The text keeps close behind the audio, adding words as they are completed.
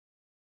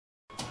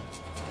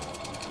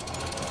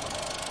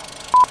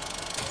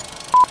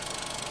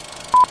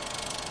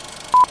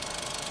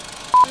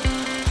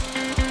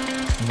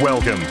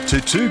Welcome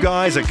to Two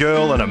Guys, a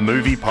Girl and a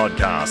Movie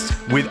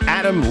podcast with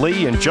Adam,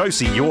 Lee and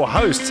Josie, your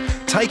hosts,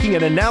 taking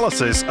an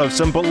analysis of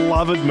some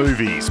beloved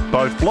movies,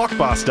 both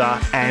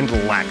blockbuster and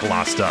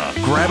lackluster.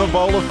 Grab a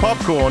bowl of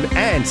popcorn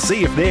and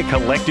see if their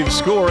collective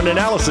score and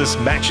analysis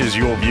matches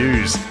your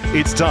views.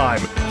 It's time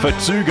for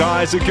Two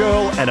Guys, a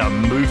Girl and a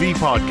Movie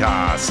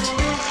podcast.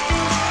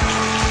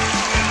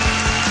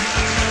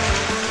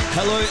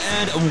 Hello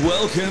and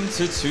welcome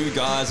to Two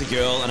Guys, a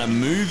Girl and a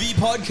Movie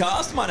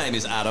podcast. My name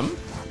is Adam.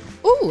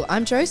 Ooh,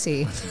 I'm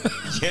Josie.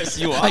 Yes,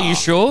 you are. Are you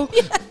sure?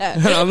 Yeah.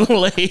 And I'm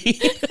Lee.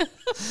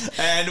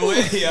 And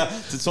we're here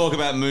to talk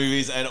about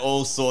movies and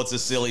all sorts of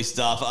silly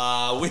stuff.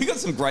 We've got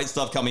some great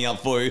stuff coming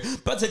up for you.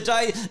 But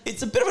today,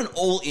 it's a bit of an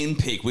all-in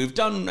pick. We've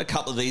done a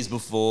couple of these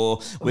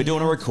before. We're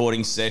doing a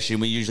recording session.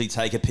 We usually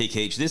take a pick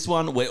each. This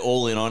one, we're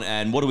all in on.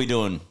 And what are we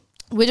doing?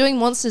 We're doing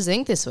Monsters,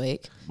 Inc. this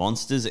week.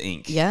 Monsters,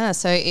 Inc. Yeah,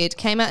 so it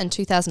came out in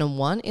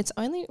 2001. It's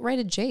only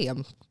rated G.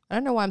 I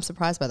don't know why I'm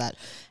surprised by that.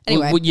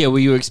 Anyway. Were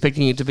you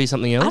expecting it to be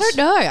something else? I don't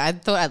know. I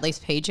thought at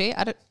least PG.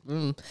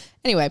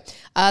 Anyway,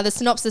 the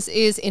synopsis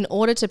is, in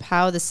order to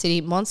power the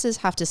city, monsters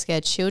have to scare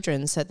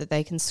children so that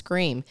they can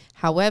scream.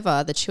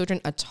 However, the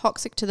children are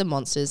toxic to the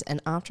monsters, and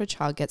after a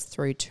child gets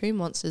through, two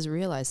monsters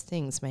realize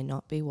things may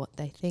not be what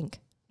they think.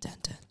 Dun,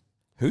 dun.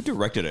 Who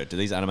directed it? Do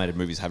these animated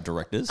movies have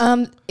directors?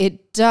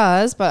 It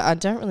does, but I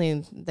don't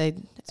really.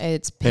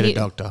 It's Peter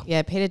Docter.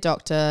 Yeah, Peter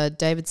Docter,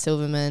 David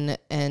Silverman,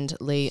 and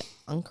Lee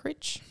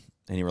Unkrich.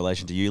 Any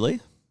relation to you, Lee?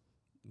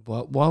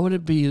 Why would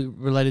it be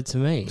related to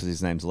me? Because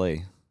his name's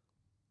Lee.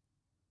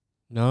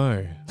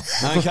 No.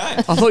 Okay.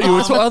 I thought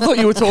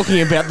you were talking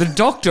about the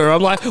Doctor.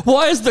 I'm like,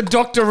 why is the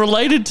Doctor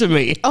related to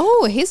me?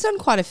 Oh, he's done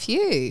quite a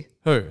few.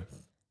 Who?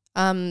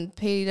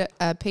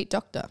 Pete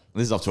Docter.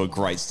 This is off to a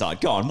great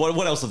start. Go on.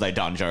 What else have they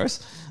done,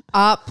 Joris?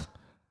 Up.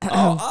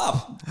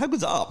 Up. How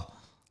good's Up?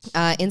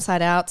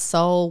 Inside Out,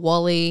 Soul,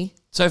 Wall-E.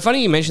 So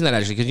funny you mentioned that,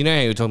 actually, because you know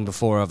how you were talking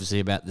before, obviously,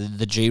 about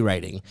the G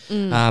rating.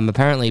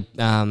 Apparently,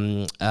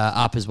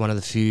 Up is one of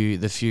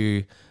the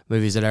few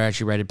movies that are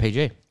actually rated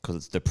PG. Because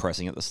it's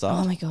depressing at the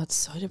start. Oh my God,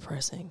 so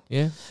depressing.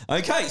 Yeah.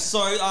 Okay, so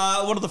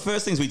one of the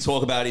first things we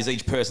talk about is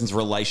each person's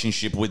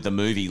relationship with the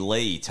movie.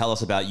 Lee, tell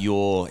us about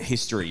your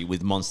history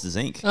with Monsters,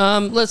 Inc.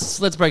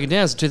 Let's break it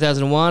down. So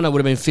 2001, I would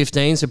have been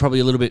 15, so probably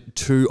a little bit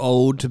too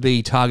old to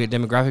be target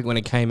demographic when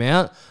it came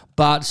out,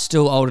 but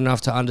still old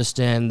enough to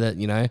understand that,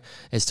 you know,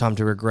 it's time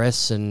to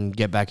regress and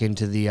get back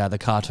into the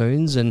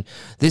cartoons. And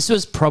this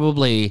was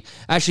probably,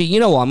 actually, you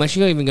know what, I'm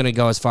actually not even going to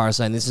go as far as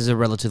saying this is a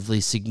relatively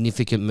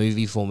significant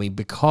movie for me,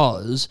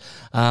 because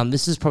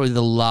this is probably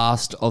the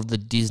last of the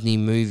Disney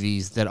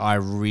movies that I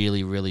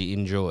really, really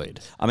enjoyed.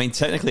 I mean,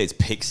 technically it's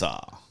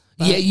Pixar.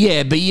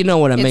 Yeah, but you know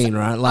what I mean,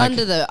 right? Like,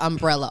 under the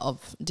umbrella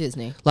of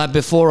Disney. Like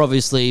before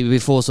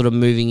sort of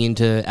moving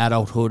into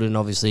adulthood and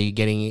obviously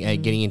getting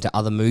into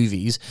other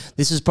movies,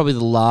 this is probably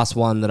the last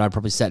one that I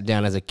probably sat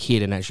down as a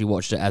kid and actually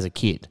watched it as a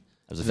kid.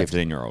 As a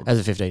 15-year-old.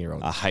 As a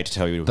 15-year-old. I hate to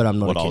tell you but I'm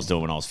not what I was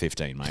doing when I was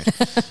 15, mate.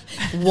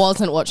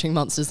 Wasn't watching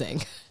Monsters,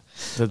 Inc.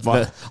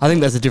 I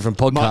think that's a different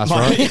podcast,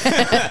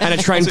 right? And a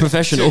trained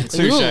professional.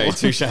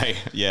 Touche.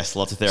 Yes,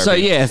 lots of therapy. So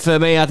yeah, for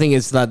me, I think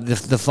it's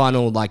the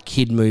final like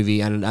kid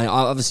movie, and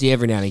obviously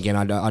every now and again,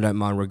 I don't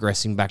mind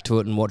regressing back to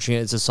it and watching it.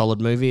 It's a solid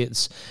movie.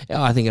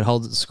 I think it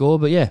holds its score,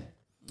 but yeah.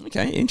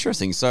 Okay,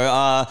 interesting. So,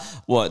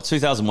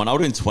 2001, I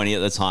would have been 20 at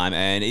the time,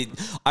 and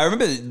I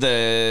remember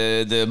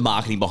the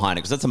marketing behind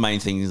it, because that's the main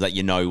thing is that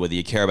you know whether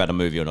you care about a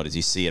movie or not is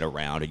you see it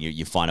around and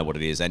you find out what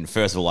it is. And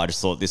first of all, I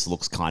just thought this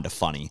looks kind of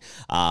funny.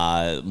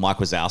 Mike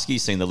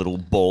Wazowski, seeing the little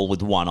ball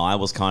with one eye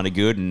was kind of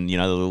good, and, you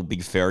know, the little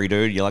big furry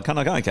dude, you're like, kind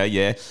of like, okay,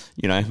 yeah,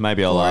 you know,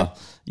 maybe I'll...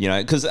 You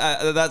know, because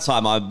at that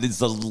time, it's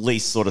the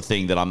least sort of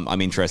thing that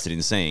I'm interested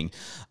in seeing.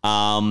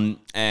 And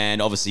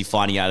obviously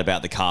finding out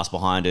about the cast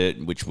behind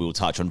it, which we'll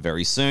touch on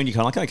very soon, you're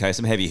kind of like, okay,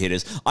 some heavy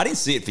hitters. I didn't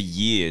see it for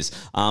years.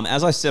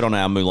 As I said on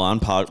our Mulan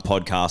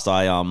podcast,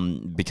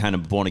 I became a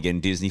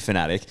born-again Disney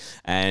fanatic.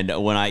 And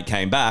when I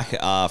came back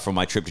from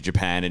my trip to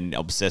Japan and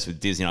obsessed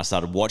with Disney, and I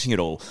started watching it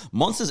all,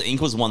 Monsters,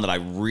 Inc. was one that I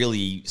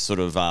really sort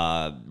of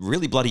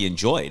really bloody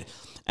enjoyed.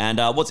 And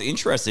what's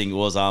interesting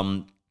was...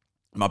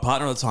 my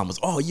partner at the time was,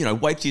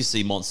 wait till you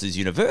see Monsters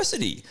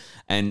University,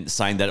 and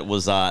saying that it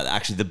was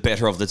actually the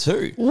better of the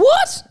two.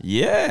 What?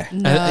 Yeah.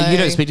 No. You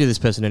don't speak to this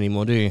person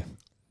anymore, do you?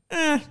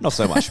 Not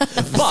so much.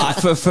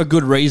 But for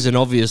good reason,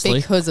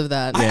 obviously. Because of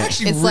that. I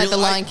actually it's like the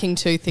Lion King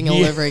 2 thing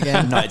all over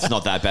again. No, it's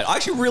not that bad. I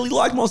actually really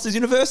like Monsters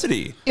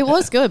University. It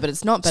was good, but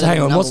it's not better So hang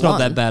than on, what's number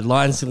not that bad?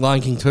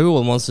 Lion King 2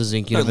 or Monsters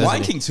Inc. University? No,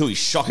 Lion King 2 is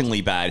shockingly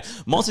bad.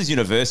 Monsters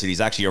University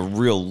is actually a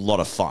real lot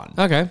of fun.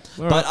 Okay.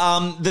 All right.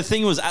 But the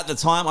thing was, at the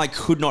time, I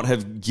could not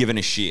have given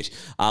a shit.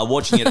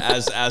 Watching it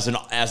as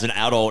an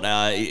adult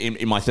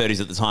in my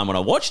 30s at the time when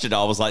I watched it,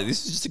 I was like,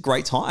 this is just a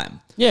great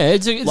time. Yeah,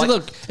 it's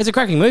a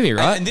cracking movie,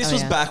 right? And this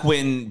was back back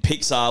when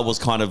Pixar was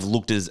kind of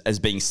looked as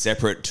being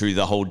separate to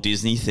the whole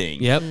Disney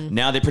thing. Yep.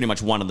 Now they're pretty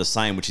much one and the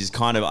same, which is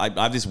kind of, I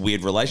have this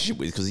weird relationship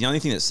with, because the only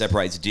thing that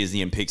separates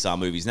Disney and Pixar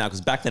movies now,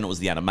 because back then it was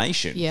the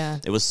animation. Yeah.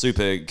 It was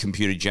super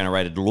computer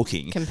generated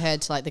looking.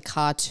 Compared to like the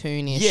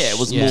cartoonish. Yeah, it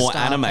was more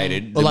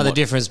animated. Well, like the what-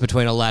 difference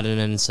between Aladdin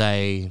and,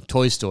 say,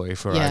 Toy Story,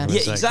 for Yeah. argument's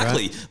Yeah, sake,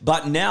 exactly. right?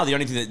 But now the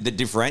only thing that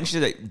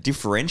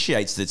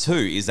differentiates the two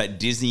is that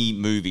Disney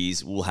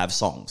movies will have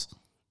songs.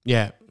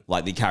 Yeah.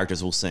 Like the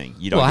characters will sing.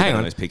 You don't Well, get hang that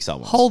on. on those Pixar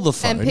ones. Hold the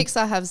phone. And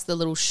Pixar has the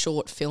little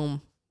short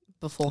film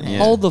beforehand. Yeah.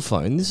 Hold the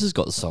phone. This has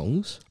got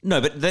songs.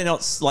 No, but they're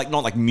not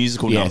like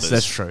musical Yes, numbers.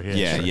 that's true.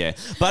 Yeah, true. yeah.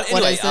 But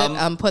What anyway, is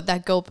it? Put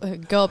that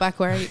girl back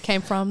where it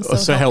came from.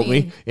 So help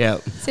me. Yeah.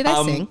 See, they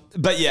sing.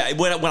 but yeah,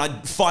 when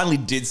I finally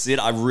did see it,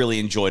 I really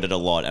enjoyed it a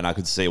lot, and I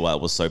could see why it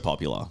was so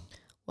popular.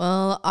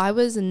 Well, I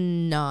was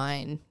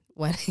 9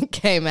 when it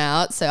came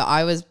out, so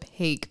I was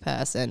peak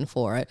person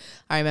for it.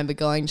 I remember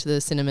going to the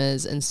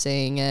cinemas and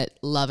seeing it,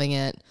 loving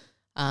it.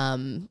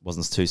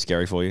 Wasn't too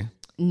scary for you?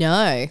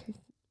 No,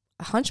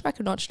 Hunchback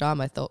of Notre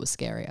Dame I thought was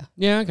scarier.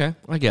 Yeah, okay.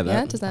 I get that.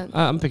 Yeah, does that-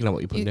 I'm picking up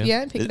what you're putting down.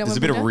 Yeah, picking up There's a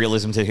what bit we of know.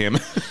 realism to him.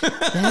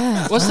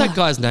 Yeah. What's that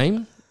guy's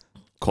name?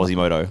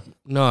 Quasimodo.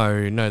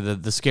 No,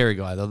 the scary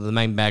guy, the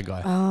main bad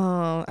guy.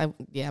 Oh,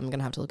 I'm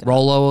gonna have to look it up.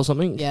 Rollo or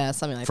something? Yeah,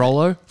 something like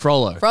Frollo?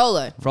 Frollo. that.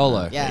 Frollo.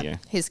 Frollo. Yeah, There you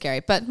go. he's scary.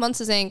 But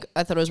Monsters Inc.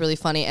 I thought it was really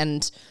funny,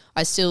 and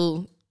I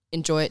still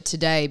enjoy it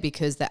today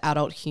because the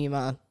adult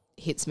humor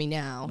hits me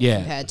now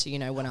compared to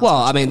when I was Well, I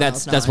watching mean it when I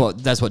was that's 9.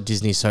 that's what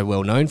Disney's so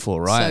well known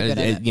for, right? So good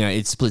at it.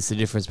 It splits the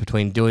difference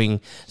between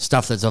doing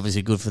stuff that's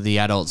obviously good for the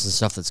adults and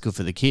stuff that's good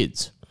for the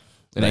kids.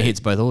 And it hits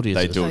both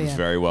audiences. They do it yeah.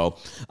 very well.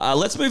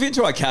 Let's move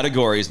into our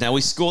categories. Now,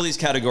 we score these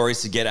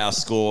categories to get our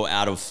score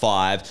out of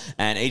 5.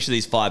 And each of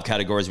these 5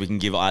 categories, we can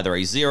give either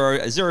a 0,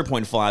 a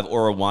 0.5,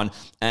 or a 1.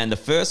 And the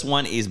first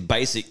one is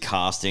basic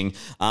casting.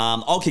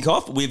 I'll kick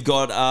off. We've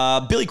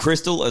got Billy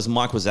Crystal as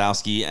Mike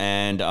Wazowski,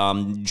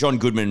 and John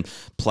Goodman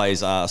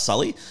plays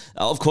Sully.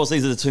 Of course,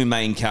 these are the 2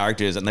 main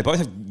characters, and they both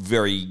have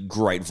very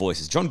great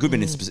voices. John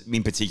Goodman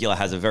in particular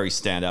has a very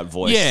standout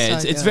voice. Yeah,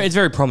 So it's good.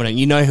 very prominent.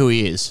 You know who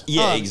he is.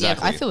 Yeah, Oh,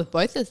 exactly. Yeah, I feel with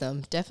both of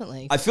them,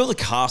 definitely. I feel the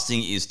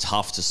casting is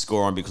tough to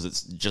score on because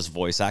it's just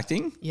voice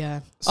acting.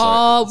 Yeah. So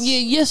Oh, it's- yeah,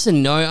 yes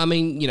and no. I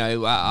mean,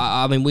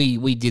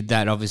 we did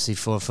that obviously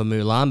for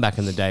Mulan back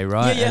in the day,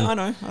 right? Yeah, I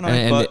know,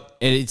 And but-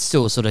 it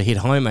still sort of hit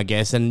home, I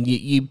guess. And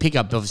you pick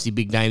up obviously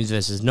big names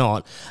versus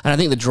not. And I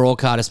think the draw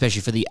card,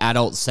 especially for the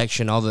adult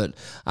section of it,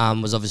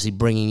 was obviously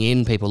bringing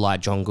in people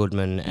like John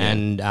Goodman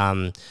and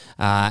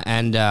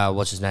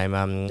what's his name,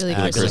 Billy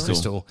Billy Crystal.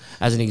 Crystal,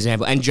 as an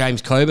example, and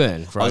James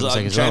Coburn for argument's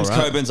sake as well, James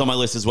right? Coburn's on my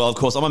list as well. Of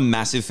course, I'm a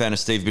massive fan of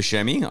Steve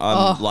Buscemi.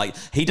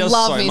 He does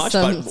love so me much.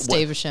 some But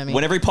Steve Buscemi.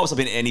 Whenever he pops up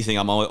in anything,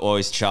 I'm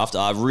always chuffed.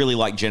 I really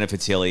like Jennifer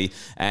Tilly.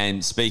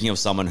 And speaking of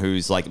someone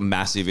who's like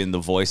massive in the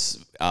voice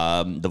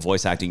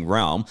acting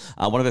realm,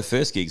 one of her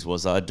first gigs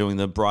was doing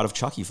The Bride of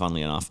Chucky.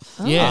 Funnily enough,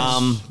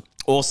 Yes.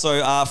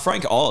 Also,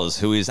 Frank Oz,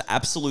 who is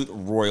absolute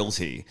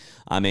royalty.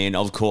 I mean,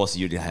 of course,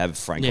 you'd have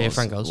Frank Yeah, Oz.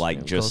 Frank Oz. Like,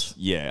 Yeah, of just, course.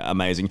 yeah,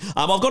 amazing.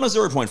 I've gone a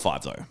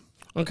 0.5, though.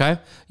 Okay.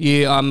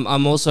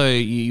 I'm also.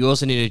 You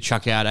also need to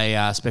chuck out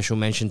a special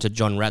mention to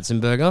John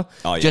Ratzenberger.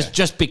 Oh, yeah.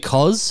 Just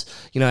because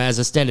as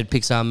a standard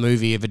Pixar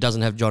movie, if it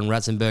doesn't have John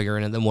Ratzenberger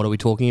in it, then what are we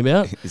talking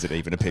about? Is it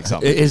even a Pixar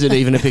movie? Is it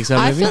even a Pixar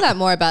I movie? feel that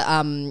more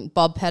about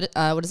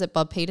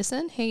Bob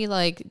Peterson. He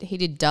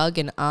did Doug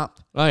and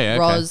Up. Oh, yeah, okay.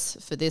 Roz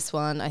for this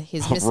one.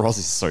 His Ross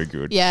is so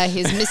good. yeah,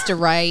 his Mr.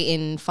 Ray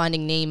in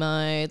Finding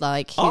Nemo.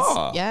 Like he's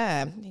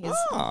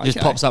Just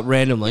pops up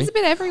randomly. he's a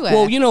bit everywhere.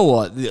 Well, you know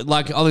what?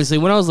 Like, obviously,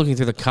 when I was looking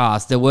through the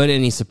cast, there weren't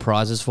any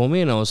surprises for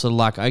me, and I was sort of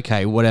like,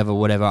 okay, whatever.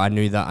 I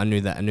knew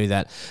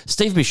that.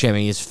 Steve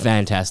Buscemi is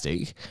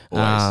fantastic.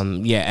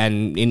 Always. Yeah,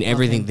 and in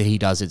everything that he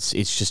does, it's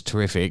just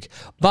terrific.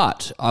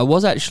 But I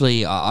was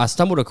actually, I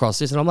stumbled across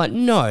this, and I'm like,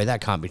 no,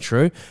 that can't be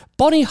true.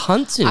 Bonnie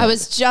Hunt's in it. I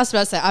was just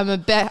about to say,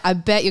 I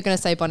bet you're going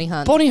to say Bonnie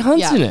Hunt. Bonnie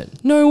Hunt's Yeah. in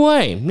it. No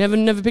way.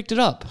 Never picked it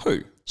up.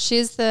 Who?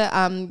 She's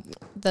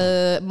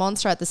the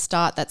monster at the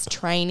start that's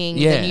training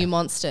Yeah. the new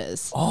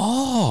monsters.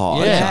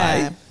 Oh,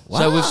 Yeah. okay.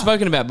 So we've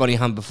spoken about Bonnie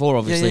Hunt before,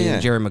 obviously, yeah.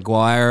 and Jerry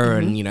Maguire,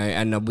 and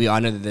I know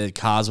that the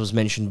Cars was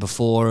mentioned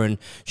before, and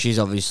she's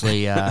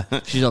obviously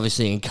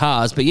in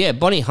Cars, but yeah,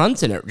 Bonnie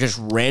Hunt's in it just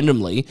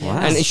randomly,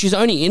 and she's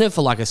only in it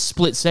for like a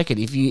split second.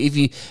 If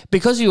you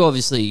because you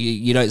obviously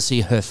you don't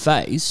see her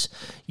face,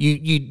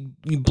 you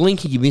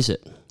blink and you miss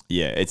it.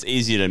 Yeah, it's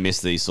easier to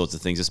miss these sorts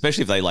of things,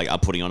 especially if they are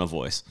putting on a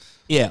voice.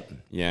 Yeah.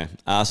 Yeah.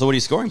 So what are you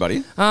scoring, buddy?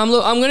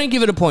 Look, I'm going to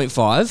give it a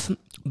 0.5.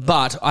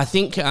 But I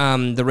think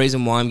the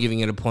reason why I'm giving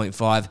it a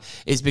 0.5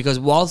 is because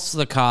whilst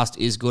the cast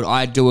is good,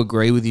 I do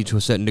agree with you to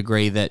a certain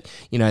degree that,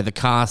 the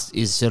cast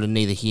is sort of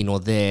neither here nor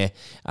there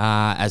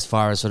as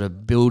far as sort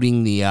of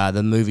building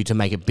the movie to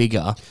make it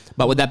bigger.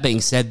 But with that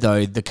being said,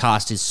 though, the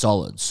cast is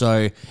solid.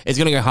 So it's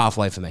going to go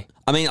halfway for me.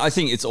 I mean, I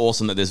think it's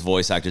awesome that there's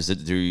voice actors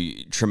that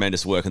do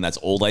tremendous work and that's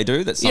all they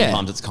do. That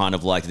sometimes it's kind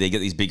of like they get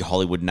these big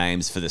Hollywood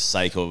names for the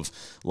sake of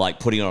like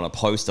putting it on a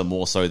poster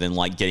more so than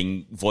like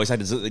getting voice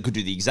actors that could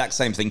do the exact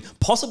same thing,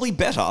 possibly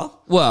better.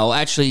 Well,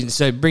 actually,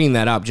 so bringing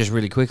that up just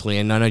really quickly,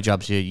 and I know,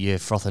 Jubs, you're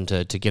frothing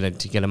to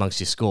get amongst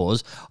your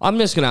scores. I'm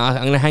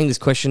gonna hang this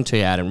question to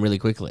you, Adam, really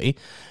quickly.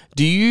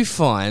 Do you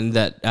find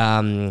that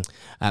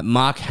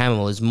Mark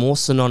Hamill is more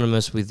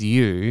synonymous with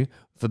you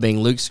for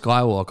being Luke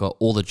Skywalker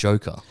or the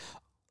Joker?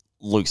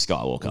 Luke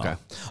Skywalker. Okay.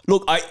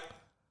 Look,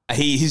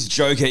 his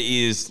Joker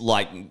is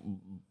like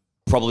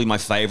probably my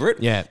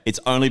favorite. Yeah. It's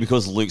only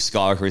because Luke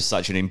Skywalker is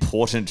such an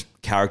important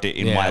character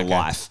in my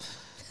life.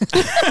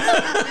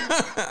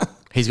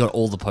 He's got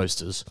all the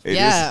posters. It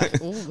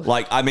is.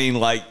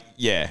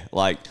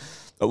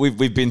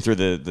 We've been through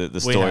the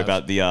story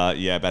about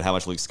about how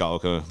much Luke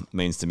Skywalker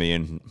means to me,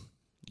 and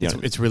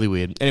it's really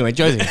weird. Anyway,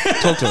 Josie,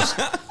 talk to us.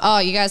 Oh,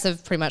 you guys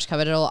have pretty much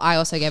covered it all. I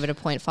also gave it a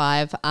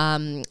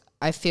 0.5.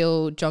 I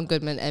feel John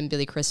Goodman and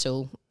Billy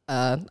Crystal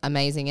are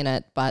amazing in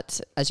it,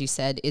 but as you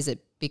said, is it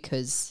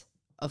because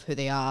of who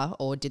they are,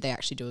 or did they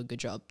actually do a good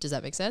job? Does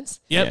that make sense?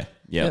 Yep.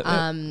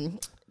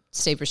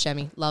 Steve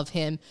Buscemi, love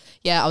him.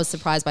 Yeah, I was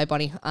surprised by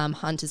Bonnie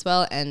Hunt as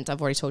well, and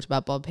I've already talked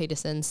about Bob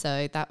Peterson,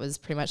 so that was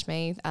pretty much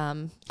me.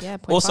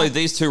 0.5. Also,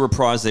 these two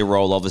reprise their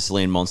role,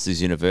 obviously, in Monsters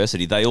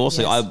University. They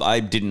also, Yes. I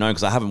didn't know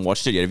because I haven't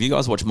watched it yet. Have you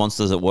guys watched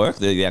Monsters at Work,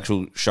 the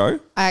actual show?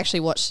 I actually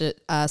watched it,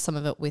 some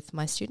of it with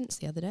my students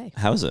the other day.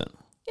 How is it?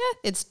 Yeah,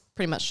 it's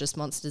pretty much just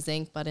Monsters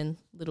Inc., but in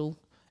little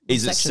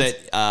Is it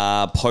sections.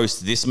 set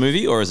post this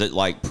movie, or is it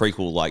like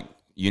prequel, like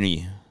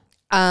uni?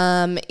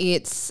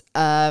 It's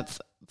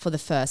for the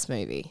first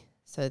movie.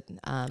 So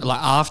Like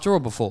after or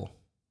before?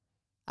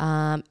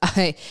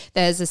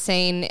 there's a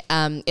scene.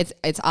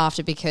 It's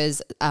after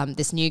because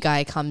this new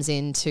guy comes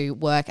in to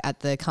work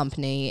at the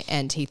company,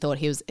 and he thought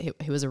he was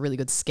a really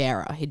good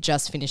scarer. He'd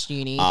just finished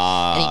uni,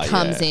 and he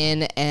comes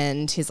in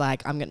and he's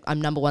like,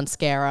 I'm number one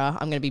scarer.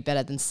 I'm gonna be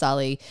better than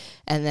Sully.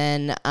 And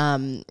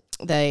then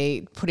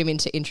they put him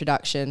into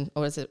introduction,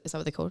 or is that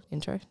what they called?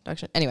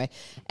 Introduction? Anyway,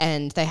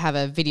 and they have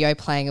a video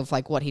playing of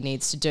like what he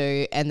needs to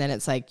do, and then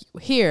it's like,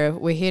 we're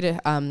here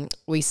to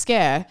we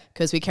scare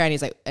because we care, and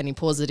he's like, and he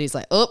pauses it, he's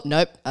like, oh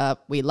nope,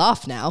 we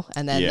laugh now,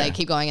 and then they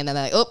keep going, and then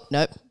they're like, oh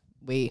nope,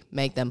 we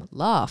make them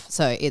laugh.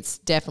 So it's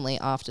definitely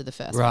after the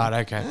first one.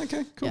 Right, okay.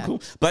 Okay,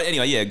 cool. But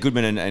anyway,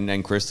 Goodman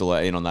and Crystal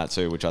are in on that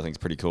too, which I think is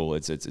pretty cool.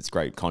 It's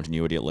great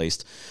continuity at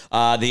least.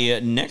 The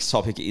next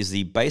topic is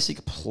the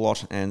basic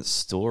plot and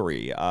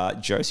story.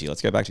 Josie,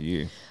 let's go back to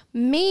you.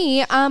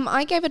 Me,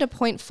 I gave it a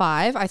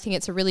 0.5. I think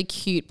it's a really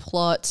cute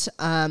plot.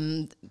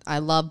 I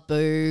love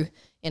Boo.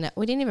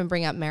 We didn't even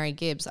bring up Mary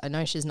Gibbs. I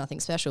know she's nothing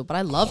special, but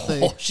I love Boo.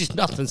 Oh, she's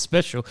nothing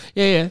special.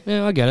 Yeah,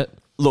 I get it.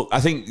 Look,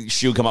 I think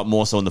she'll come up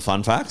more so in the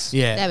fun facts.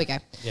 Yeah. There we go.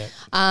 Yeah.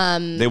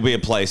 There'll be a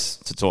place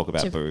to talk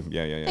about Boo.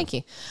 Yeah. Thank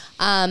you.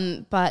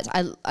 But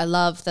I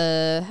love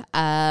the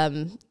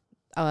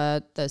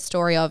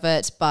story of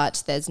it,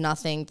 but there's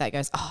nothing that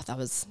goes, oh, that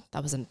was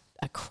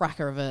a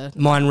cracker of a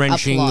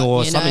Mind-wrenching plot,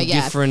 or something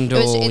different.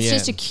 It's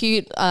just a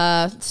cute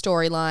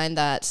storyline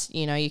that,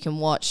 you can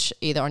watch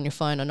either on your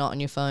phone or not on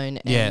your phone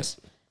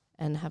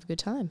and have a good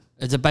time.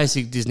 It's a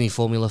basic Disney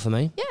formula for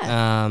me.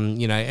 Yeah.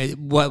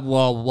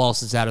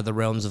 Whilst it's out of the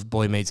realms of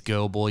boy meets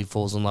girl, boy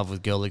falls in love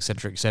with girl,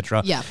 etc.,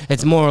 etc. Yeah.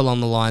 It's more along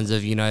the lines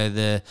of,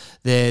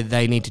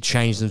 they need to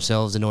change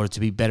themselves in order to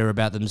be better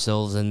about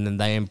themselves, and then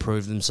they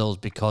improve themselves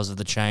because of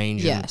the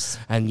change. Yes.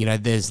 And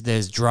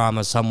there's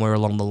drama somewhere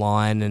along the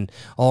line, and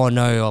oh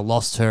no, I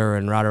lost her,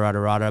 and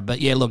rada.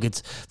 But yeah, look,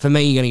 it's for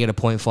me, you're going to get a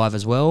 0.5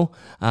 as well.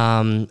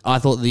 I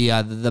thought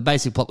the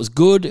basic plot was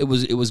good. It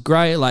was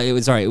great.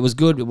 It was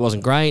good. It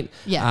wasn't great.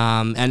 Yeah.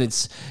 And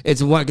it's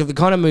the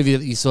kind of movie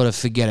that you sort of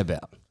forget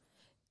about.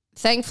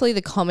 Thankfully,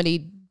 the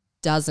comedy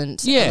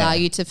doesn't Yeah. allow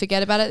you to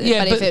forget about it. Yeah,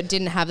 but if but- it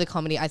didn't have the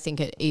comedy, I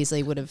think it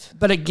easily would have.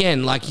 But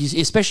again,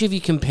 especially if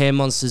you compare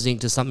Monsters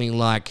Inc. to something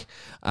like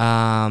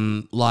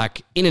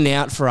In and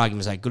Out, for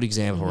argument's sake, good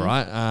example,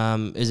 right?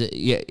 Is it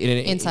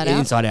Inside Out?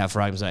 Inside Out,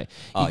 for argument's sake.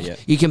 Oh, yeah.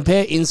 You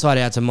compare Inside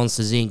Out to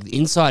Monsters Inc.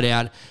 Inside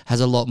Out has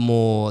a lot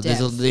more.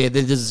 Depth.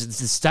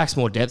 There's stacks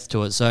more depth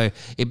to it, so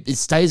it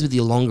stays with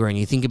you longer, and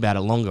you think about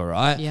it longer,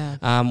 right?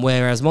 Yeah.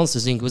 Whereas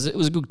Monsters Inc. was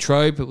a good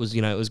trope. It was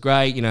it was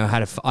great.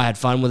 I had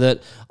fun with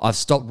it. I've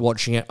stopped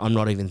watching it. I'm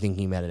not even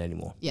thinking about it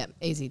anymore. Yeah,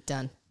 easy,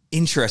 done.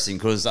 Interesting,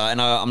 because I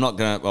am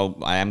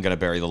going to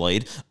bury the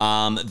lead.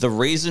 The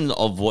reason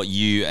of what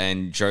you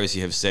and Josie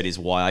have said is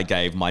why I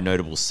gave my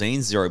notable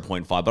scenes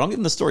 0.5, but I'm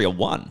giving the story a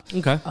 1.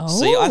 Okay.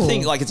 See, I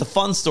think it's a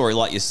fun story,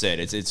 like you said.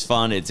 It's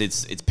fun. It's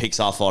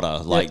Pixar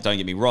fodder. Don't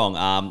get me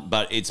wrong.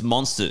 But it's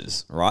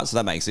monsters, right? So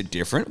that makes it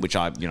different. Which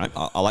I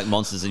like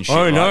monsters and shit.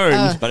 Oh no!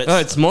 Right? But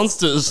it's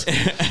monsters.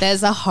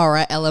 There's a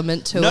horror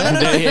element to it. No.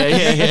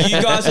 Yeah.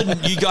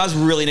 You guys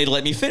really need to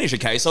let me finish,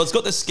 okay? So it's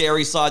got the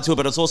scary side to it,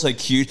 but it's also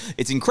cute.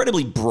 It's incredible.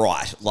 incredibly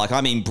bright. Like,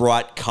 I mean,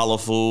 bright,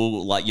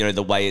 colourful, like, you know,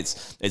 the way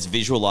it's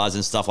visualised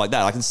and stuff like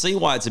that. I can see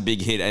why it's a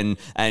big hit and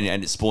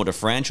it spawned a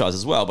franchise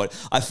as well. But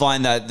I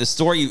find that the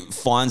story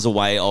finds a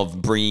way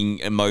of bringing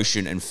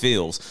emotion and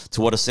feels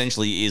to what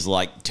essentially is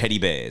like teddy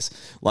bears.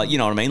 Like, you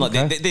know what I mean?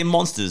 Like, they're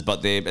monsters,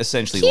 but they're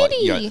essentially like,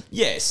 you know,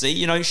 yeah, see,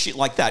 you know, shit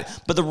like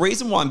that. But the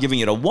reason why I'm giving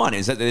it a 1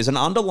 is that there's an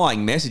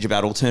underlying message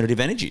about alternative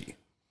energy.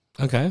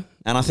 Okay.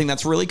 And I think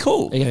that's really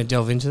cool. Are you going to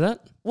delve into that?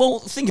 Well,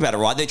 think about it,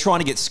 right? They're trying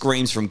to get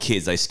screams from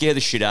kids. They scare the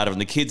shit out of them.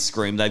 The kids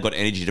scream. They've got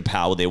energy to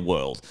power their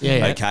world.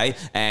 Yeah. Okay?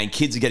 And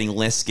kids are getting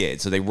less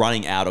scared, so they're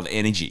running out of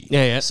energy.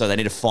 Yeah. So they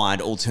need to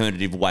find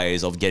alternative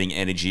ways of getting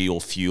energy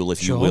or fuel,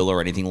 if you will, or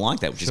anything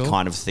like that, which is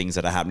kind of things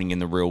that are happening in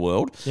the real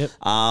world. Yep.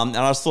 And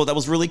I just thought that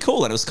was really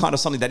cool. And it was kind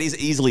of something that is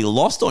easily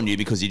lost on you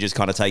because you're just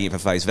kind of taking it for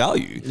face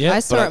value. Yeah. I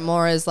saw it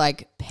more as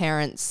like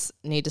parents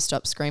need to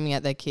stop screaming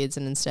at their kids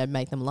and instead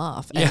make them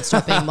laugh and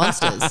stop being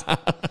monsters.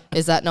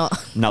 Is that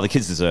not? No, the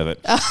kids deserve it.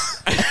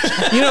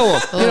 You know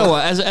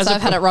what? As So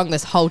I've had it wrong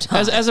this whole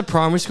time. as a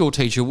primary school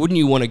teacher, wouldn't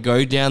you want to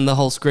go down the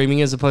whole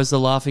screaming as opposed to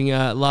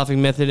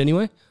laughing method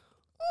anyway?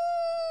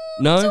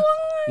 No.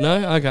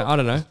 No? Okay, I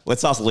don't know.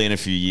 Let's ask Lee in a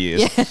few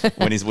years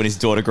when his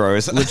daughter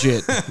grows.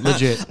 Legit. No,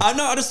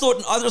 I just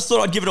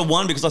thought I'd give it a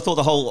 1 because I thought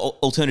the whole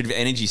alternative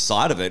energy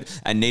side of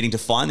it and needing to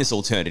find this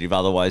alternative,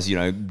 otherwise, you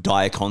know,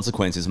 dire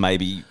consequences may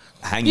be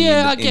hanging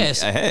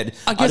ahead.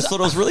 I just thought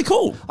it was really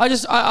cool.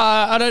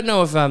 I don't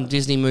know if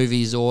Disney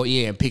movies or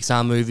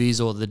Pixar movies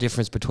or the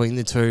difference between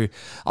the two.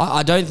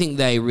 I don't think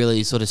they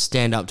really sort of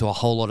stand up to a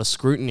whole lot of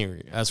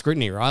scrutiny,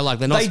 right? Like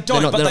they're not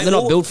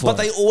built for it. But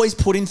they always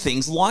put in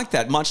things like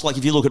that. Much like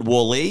if you look at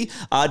Wall-E,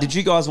 did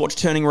you guys watch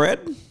Turning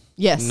Red?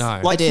 Yes. No.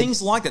 Like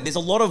things like that. There's a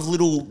lot of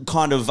little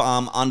kind of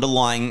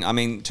underlying. I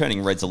mean,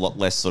 Turning Red's a lot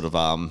less sort of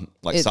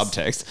it's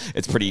subtext.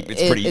 It's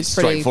pretty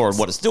straightforward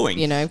what it's doing.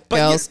 You know,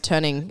 girls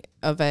turning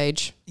of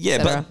age.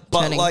 Yeah,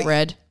 but turning like,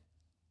 red.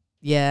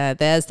 Yeah,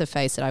 there's the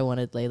face that I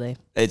wanted, Lily.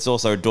 It's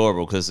also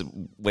adorable because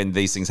when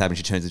these things happen,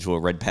 she turns into a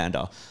red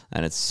panda,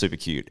 and it's super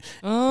cute.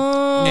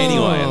 Oh.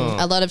 Anyway,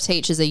 A lot of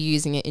teachers are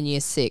using it in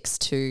year 6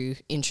 to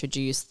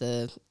introduce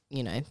the,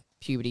 you know,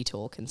 puberty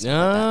talk and stuff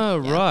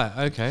like that. Yeah.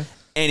 Right. Okay.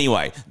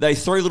 Anyway, they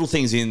throw little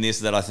things in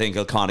this that I think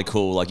are kind of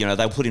cool. Like, you know,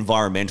 they'll put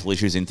environmental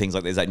issues in things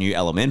like there's that new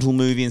Elemental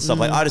movie and stuff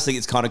like that. I just think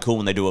it's kind of cool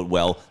when they do it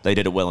well. They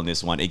did it well in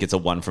this one. It gets a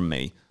 1 from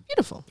me.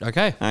 Beautiful.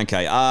 Okay.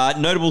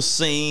 Notable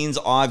scenes.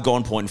 I've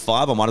gone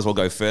 0.5. I might as well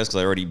go first because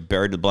I already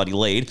buried the bloody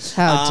lead.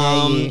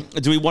 How dare you?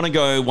 Do we want to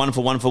go 1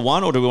 for 1 for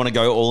 1 or do we want to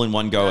go all in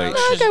one go each?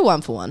 No, go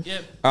 1 for 1.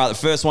 Yep. All right, the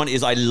first one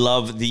is I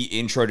love the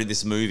intro to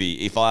this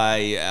movie. If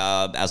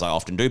I, as I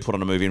often do, put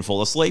on a movie and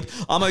fall asleep,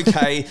 I'm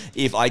okay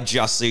if I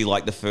just see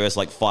like the first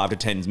like 5 to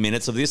 10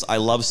 minutes of this. I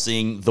love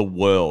seeing the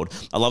world.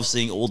 I love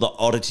seeing all the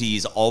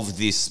oddities of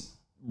this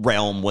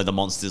realm where the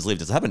monsters live.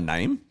 Does it have a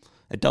name?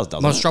 It doesn't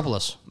it?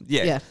 Monstropolis.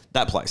 Yeah,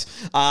 that place.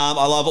 I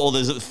love all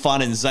the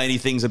fun and zany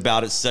things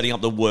about it, setting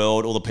up the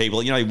world, all the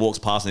people. You know, he walks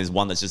past and there's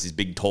one that's just this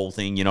big tall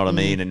thing, you know what I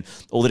mean? And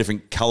all the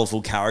different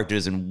colourful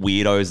characters and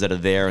weirdos that are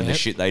there and the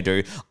shit they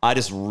do. I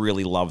just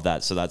really love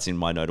that. So that's in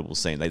my notable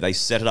scene. They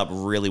set it up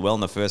really well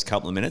in the first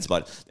couple of minutes,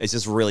 but it's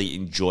just really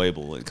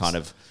enjoyable. It kind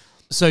of...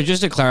 So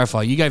just to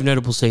clarify, you gave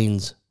notable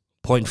scenes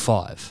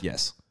 0.5.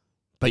 Yes.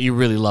 But you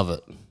really love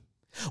it.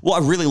 Well, I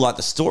really like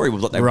the story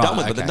with what they've done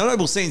with it. But the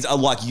notable scenes are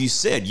like you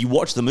said, you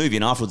watch the movie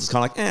and afterwards it's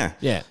kind of like,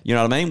 Yeah. You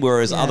know what I mean?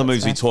 Whereas other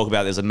movies we talk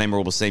about, there's a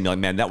memorable scene, you're like,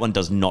 man, that one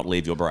does not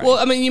leave your brain. Well,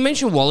 I mean, you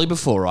mentioned Wall-E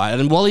before, right?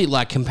 And Wall-E,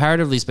 like,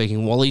 comparatively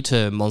speaking, Wall-E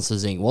to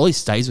Monsters, Inc., Wall-E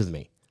stays with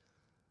me.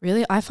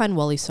 Really? I find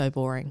Wall-E so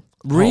boring.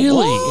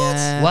 Really?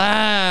 Yeah.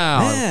 Wow.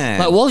 Man.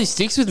 Like Wall-E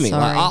sticks with me.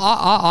 Sorry. Like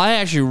I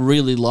actually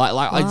really like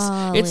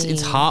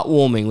it's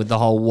heartwarming with the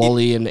whole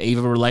Wall-E and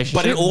Eva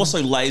relationship. But it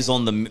also lays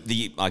on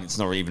the like it's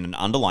not even an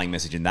underlying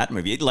message in that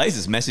movie. It lays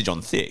this message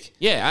on thick.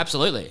 Yeah,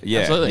 absolutely.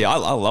 Yeah, absolutely. yeah. I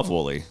love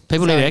Wall-E.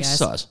 People Sorry, need guys.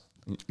 exercise.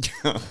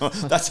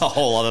 That's a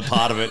whole other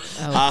part of it.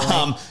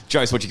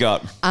 Jose, what you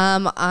got?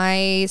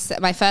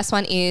 My first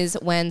one is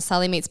when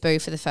Sully meets Boo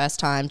for the first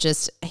time,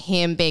 just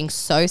him being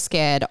so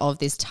scared of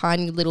this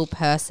tiny little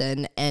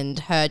person and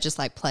her just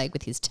like playing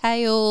with his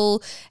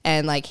tail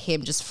and like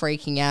him just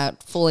freaking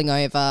out, falling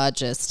over.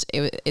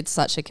 It's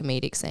such a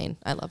comedic scene.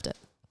 I loved it.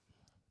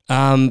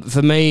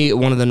 For me,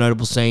 one of the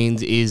notable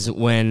scenes is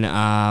when,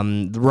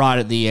 right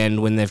at the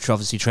end, when they've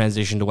obviously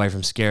transitioned away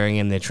from scaring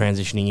him, they're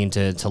transitioning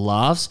into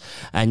laughs,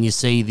 and you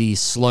see the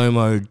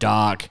slow-mo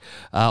dark,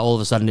 all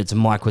of a sudden it's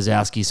Mike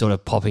Wazowski sort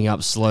of popping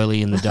up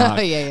slowly in the dark,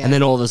 and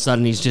then all of a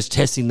sudden he's just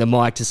testing the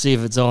mic to see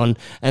if it's on,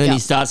 and then he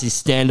starts his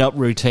stand-up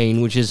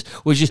routine, which is,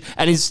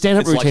 and his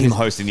stand-up routine like him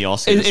hosting the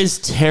Oscars. is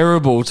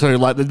terrible too.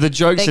 Like the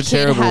jokes are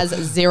terrible. The kid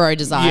has zero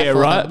desire for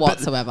them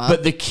whatsoever.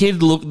 But the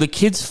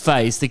kid's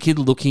face, the kid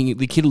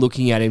looking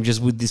looking at him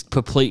just with this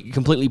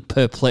completely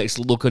perplexed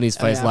look on his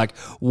face, like,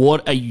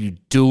 what are you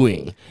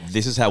doing?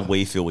 This is how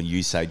we feel when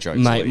you say jokes.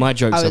 Mate, Lee. my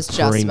jokes I was are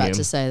just premium. about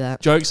to say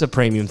that. Jokes are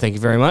premium, thank you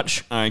very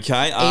much.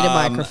 Okay. Eat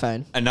a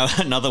microphone.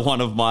 Another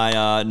one of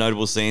my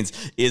notable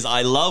scenes is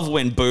I love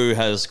when Boo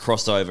has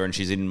crossed over and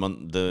she's in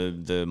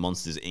the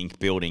Monsters Inc.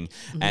 building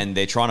and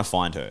they're trying to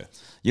find her.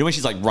 You know when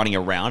she's like running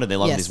around and they're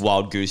like this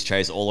wild goose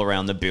chase all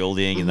around the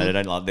building and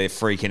they're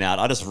freaking out.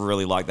 I just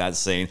really like that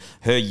scene.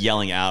 Her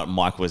yelling out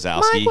Mike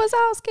Wazowski. Mike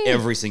Wazowski.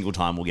 Every single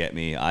time will get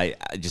me.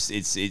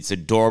 It's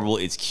adorable.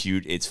 It's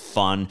cute. It's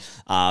fun.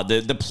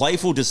 The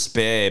playful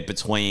despair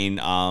between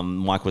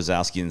Mike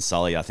Wazowski and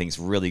Sully I think is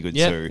really good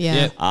too.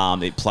 Yeah.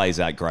 It plays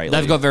out greatly.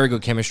 They've got very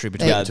good chemistry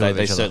between the two of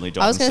they each other. certainly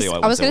do. I was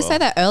going to say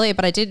that earlier,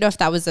 but I didn't know if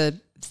that was a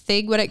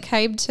thing when it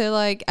came to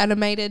like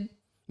animated.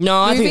 No,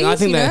 I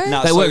think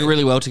movies, they work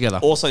really well together.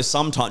 Also,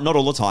 sometimes, not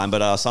all the time,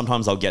 but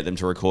sometimes I'll get them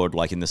to record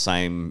like in the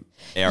same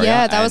area.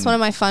 Yeah, that was one of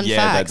my fun facts.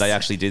 Yeah, they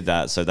actually did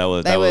that. So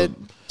they were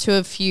two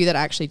of few that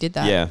actually did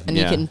that. Yeah, and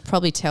you can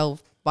probably tell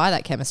by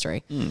that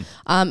chemistry.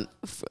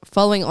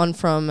 Following on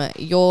from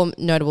your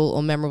notable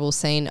or memorable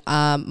scene,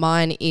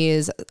 mine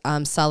is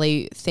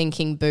Sully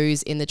thinking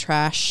Boo's in the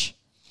trash.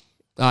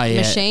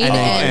 Machine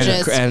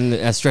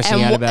and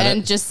stressing out about it.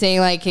 And just seeing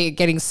like it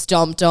getting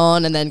stomped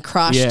on and then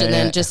crushed and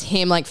then just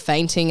him like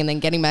fainting and then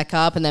getting back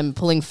up and then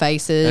pulling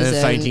faces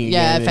and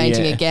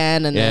fainting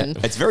again. And then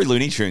it's very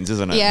Looney Tunes,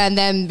 isn't it? Yeah, and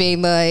then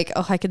being like,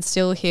 oh, I can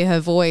still hear her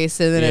voice,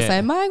 and then it's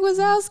like Mike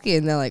Wazowski,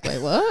 and they're like,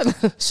 wait,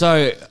 what?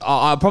 So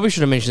I probably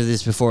should have mentioned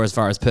this before as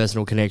far as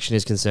personal connection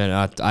is concerned.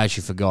 I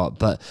actually forgot,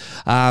 but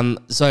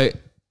so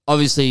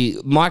obviously,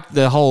 Mike,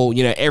 the whole,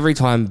 every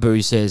time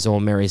Boo says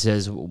or Mary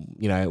says,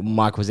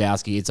 Mike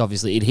Wazowski, it's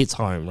obviously, it hits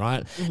home,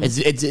 right? Mm-hmm.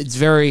 It's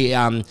very,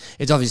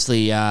 it's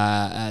obviously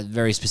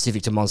very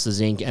specific to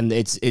Monsters Inc. And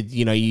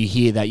you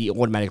hear that, you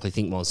automatically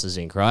think Monsters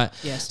Inc., right?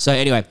 Yes. So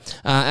anyway,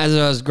 as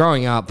I was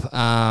growing up,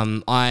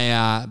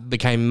 I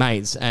became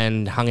mates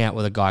and hung out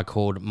with a guy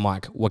called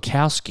Mike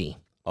Wachowski.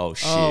 Oh,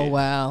 shit. Oh,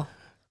 wow.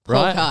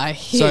 Right? Poor guy.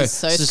 He's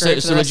so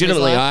screwed. So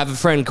legitimately, I have a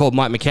friend called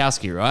Mike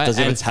Mikowski, right? Does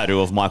he have a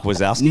tattoo of Mike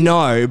Wazowski?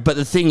 No, but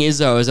the thing is,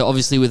 though, is that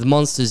obviously with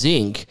Monsters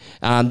Inc.,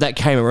 that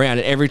came around,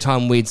 and every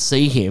time we'd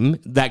see him,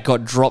 that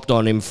got dropped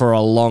on him for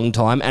a long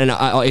time. And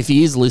if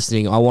he is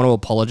listening, I want to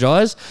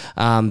apologise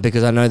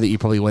because I know that you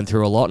probably went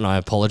through a lot, and I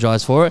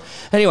apologise for it.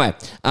 Anyway,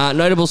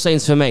 notable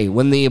scenes for me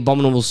when the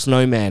Abominable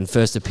Snowman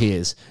first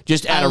appears,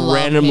 just out of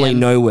randomly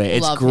nowhere.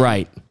 It's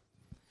great.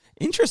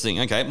 Interesting.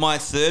 Okay, my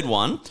third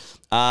one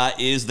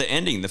is the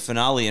ending, the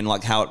finale, and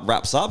like how it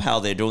wraps up, how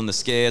they're doing the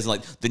scares, and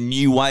like the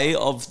new way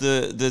of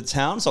the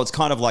town. So it's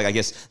kind of like, I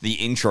guess, the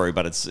intro,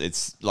 but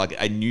it's like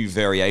a new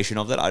variation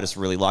of that. I just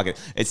really like it.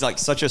 It's like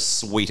such a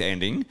sweet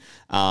ending,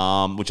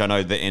 which I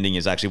know the ending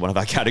is actually one of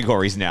our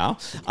categories now.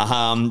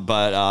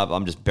 But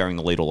I'm just bearing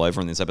the lead all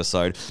over in this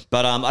episode.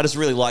 But I just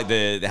really like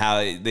how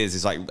there's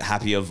this like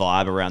happier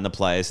vibe around the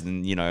place,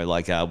 and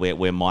like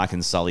where Mike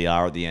and Sully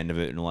are at the end of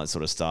it and all that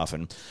sort of stuff.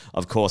 And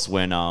of course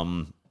when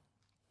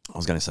I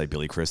was going to say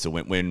Billy Crystal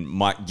when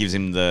Mike gives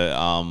him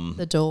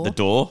the door. The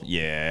door,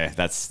 yeah,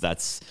 that's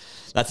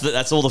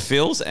all the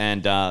feels,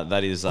 and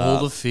that is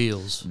all the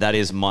feels. That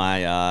is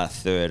my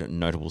third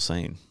notable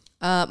scene.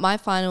 My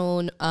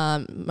final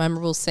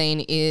memorable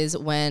scene is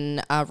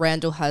when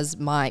Randall has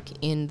Mike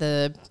in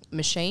the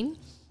machine.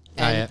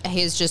 And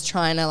he's just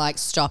trying to like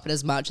stop it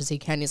as much as he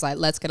can. He's like,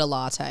 let's get a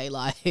latte.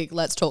 Like,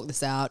 let's talk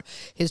this out.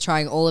 He's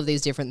trying all of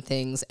these different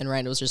things, and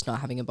Randall's just not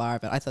having a bar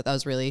of it. I thought that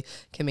was really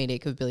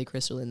comedic of Billy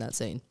Crystal in that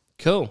scene.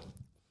 Cool.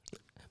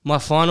 My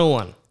final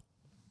one.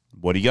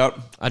 What do you got?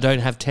 I don't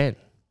have 10.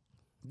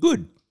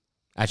 Good.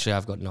 Actually,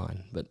 I've got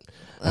 9, but...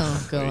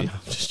 Oh, God. I'm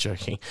just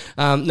joking.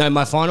 No,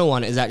 my final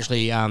one is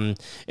actually...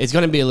 it's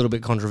going to be a little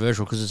bit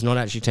controversial because it's not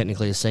actually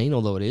technically a scene,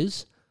 although it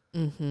is.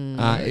 Mm-hmm.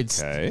 It's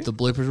the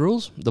blooper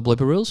rules. The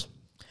blooper rules.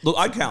 Look,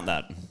 I'd count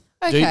that.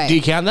 Okay. Do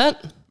you count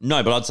that?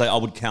 No, but I'd say I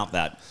would count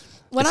that.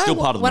 When it's still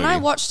part of the movie. When I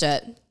watched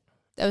it,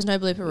 there was no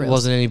blooper reels.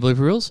 Wasn't any blooper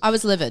reels? I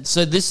was livid.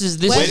 So this is...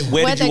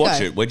 Where did you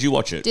watch it? Where'd you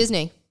watch it?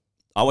 Disney.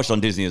 I watched it on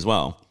Disney as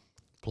well.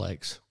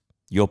 Plex.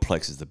 Your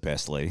Plex is the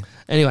best, Lee.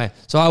 Anyway,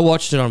 so I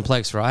watched it on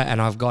Plex, right? And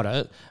I've got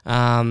it.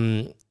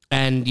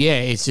 And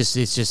yeah, it's just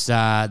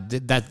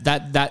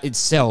that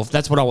itself.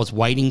 That's what I was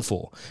waiting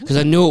for because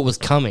I knew it was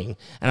coming.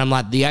 And I'm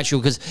like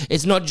because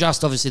it's not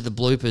just obviously the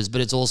bloopers,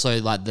 but it's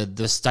also like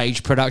the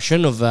stage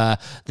production of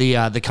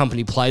the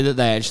company play that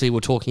they actually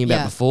were talking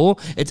about before.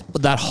 It's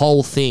that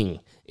whole thing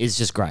is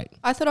just great.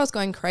 I thought I was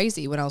going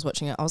crazy when I was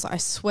watching it. I was like, I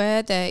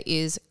swear there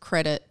is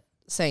credit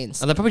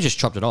scenes. And they probably just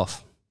chopped it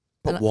off.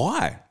 But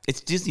why? It's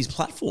Disney's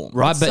platform.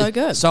 Right, but so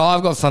good. So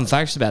I've got fun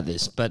facts about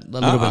this, but a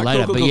little bit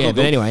later. Cool, but yeah,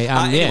 but anyway,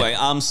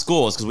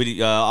 scores, because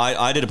we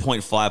I did a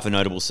 0.5 for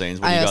notable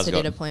scenes. What do you guys got? I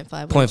also did a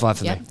 0.5. 0.5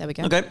 for me. There we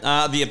go. Okay,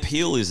 the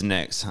appeal is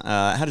next.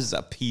 How does it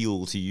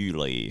appeal to you,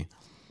 Lee?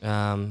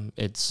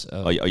 It's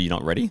are you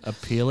not ready?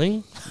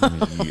 Appealing.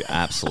 You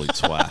absolute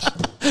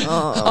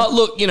twat.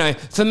 Look,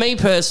 for me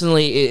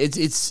personally,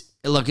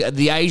 look,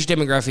 the age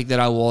demographic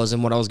that I was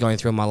and what I was going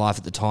through in my life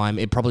at the time,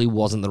 it probably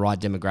wasn't the right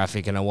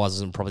demographic and I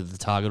wasn't probably the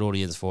target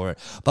audience for it.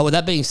 But with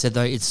that being said,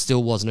 though, it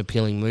still was an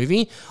appealing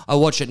movie. I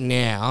watch it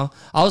now.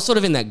 I was sort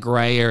of in that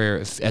grey area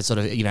at sort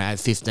of, at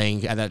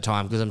 15 at that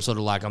time because I'm sort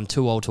of like, I'm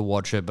too old to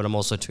watch it, but I'm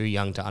also too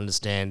young to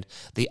understand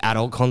the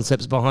adult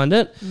concepts behind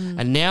it.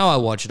 And now I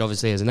watch it,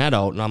 obviously, as an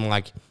adult, and I'm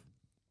like,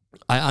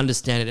 I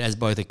understand it as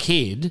both a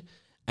kid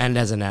and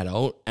as an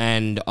adult,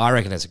 and I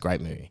reckon it's a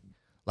great movie.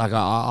 Like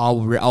I'll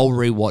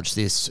rewatch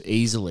this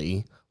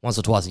easily once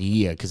or twice a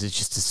year because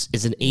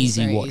it's an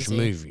easy watch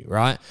movie,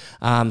 right?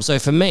 So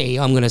for me,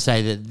 I'm going to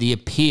say that the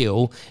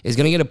appeal is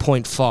going to get a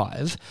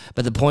 0.5,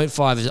 but the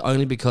 0.5 is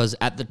only because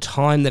at the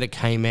time that it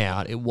came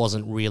out, it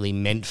wasn't really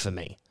meant for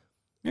me.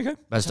 Okay,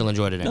 but I still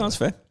enjoyed it. Anyway. No, that's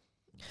fair.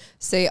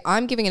 See,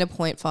 I'm giving it a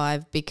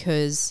 0.5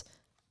 because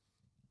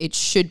it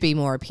should be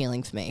more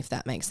appealing for me, if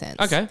that makes sense.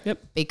 Okay,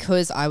 yep.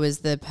 Because I was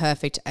the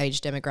perfect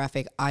age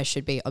demographic, I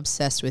should be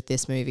obsessed with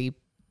this movie,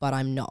 but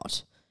I'm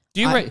not.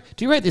 Do you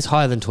rate this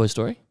higher than Toy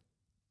Story?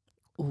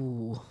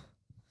 Ooh,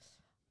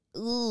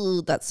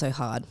 that's so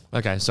hard.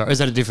 Okay, sorry. Is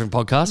that a different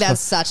podcast?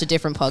 That's such a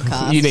different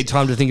podcast. You need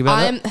time to think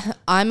about it?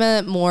 I'm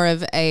a more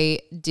of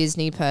a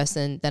Disney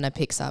person than a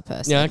Pixar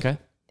person. Yeah, okay.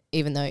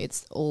 Even though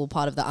it's all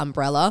part of the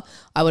umbrella,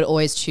 I would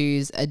always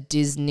choose a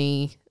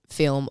Disney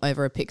film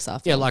over a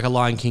Pixar film. Yeah, like a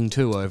Lion King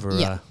 2 over...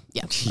 Yeah.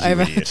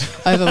 over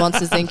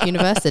Monsters Inc.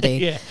 University.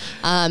 Yeah.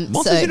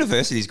 Monsters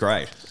University is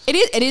great.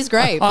 It is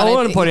great. I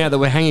want to point out that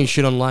we're hanging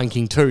shit on Lion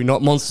King 2,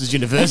 not Monsters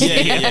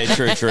University. Yeah,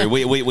 true.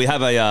 We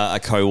have a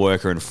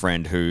co-worker and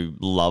friend who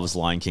loves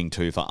Lion King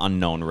 2 for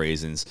unknown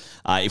reasons.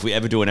 If we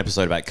ever do an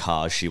episode about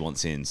cars, she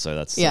wants in. So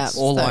that's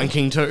or Lion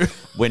King 2.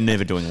 We're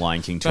never doing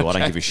Lion King 2. Okay. I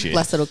don't give a shit.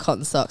 Less little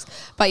cotton socks.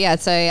 But yeah,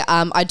 so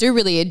I do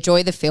really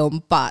enjoy the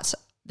film, but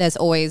there's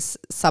always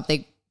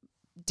something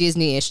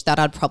Disney-ish that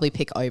I'd probably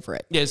pick over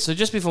it. Yeah, so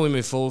just before we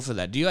move forward for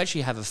that, do you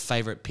actually have a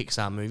favourite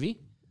Pixar movie?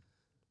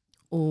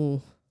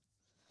 Ooh,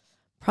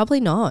 probably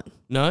not.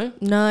 No?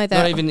 No.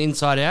 Not even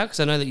Inside Out?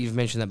 Because I know that you've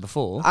mentioned that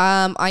before.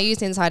 I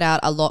use Inside Out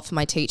a lot for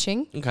my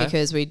teaching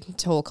because we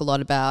talk a lot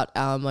about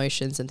our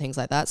emotions and things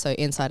like that. So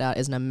Inside Out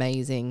is an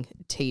amazing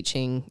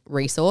teaching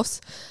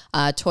resource.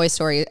 Toy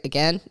Story,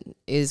 again,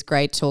 is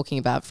great talking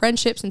about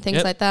friendships and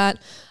things like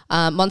that.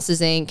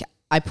 Monsters, Inc.,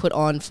 I put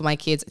on for my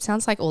kids. It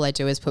sounds like all I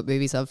do is put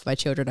movies on for my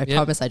children. I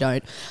promise I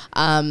don't.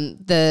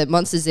 The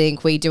Monsters,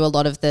 Inc., we do a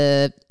lot of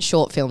the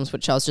short films,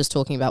 which I was just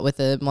talking about with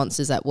the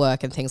monsters at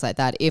work and things like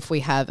that. If we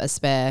have a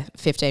spare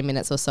 15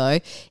 minutes or so,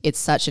 it's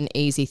such an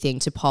easy thing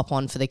to pop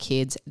on for the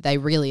kids. They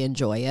really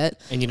enjoy it.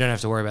 And you don't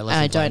have to worry about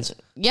lesson plans.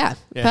 Yeah,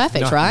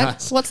 perfect, right?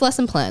 Nice. What's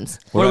lesson plans?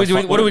 What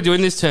are we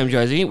doing this term,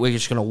 Josie? We're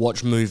just going to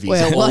watch movies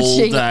all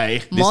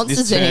day.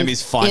 Monsters this term Inc.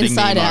 is Finding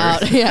Inside Nemo.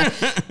 Out. Yeah.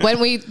 When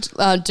we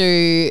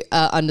do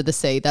Under the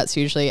Sea, that's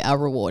usually our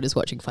reward is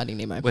watching Finding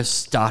Nemo. We're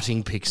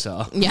starting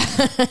Pixar. Yeah.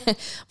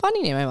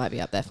 Finding Nemo might be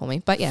up there for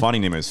me, but yeah.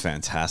 Finding Nemo is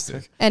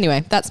fantastic.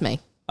 Anyway, that's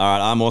me. All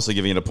right, I'm also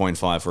giving it a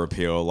 0.5 for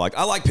appeal. Like,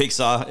 I like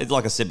Pixar. It's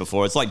like I said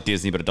before, it's like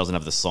Disney, but it doesn't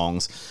have the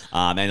songs.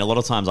 And a lot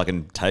of times I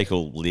can take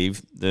or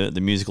leave the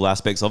musical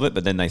aspects of it,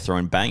 but then they throw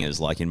in bangers,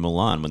 like in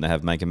Mulan when they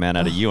have Make a Man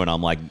Out of You, and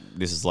I'm like,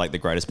 this is like the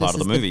greatest part of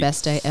the movie. This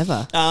is the best day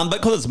ever. But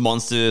because it's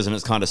monsters and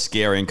it's kind of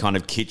scary and kind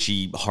of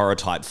kitschy horror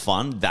type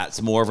fun,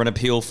 that's more of an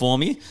appeal for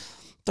me.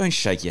 Don't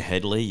shake your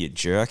head, Lee, you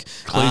jerk.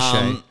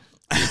 Cliche.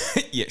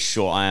 Yeah,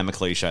 sure, I am a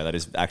cliche. That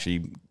is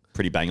actually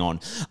pretty bang on.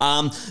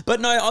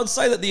 But no, I'd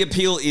say that the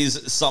appeal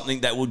is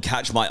something that would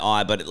catch my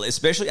eye, but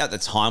especially at the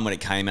time when it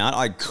came out,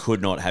 I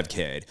could not have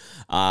cared.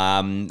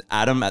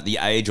 Adam, at the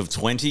age of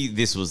 20,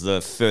 this was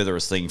the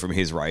furthest thing from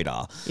his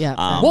radar.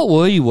 Yeah. What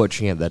were you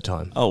watching at that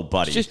time? Oh,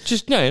 buddy.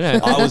 Just no.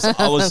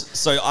 I was,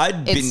 so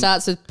I'd It been...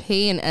 starts with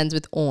P and ends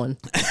with orn.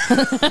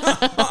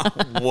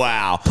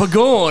 Wow.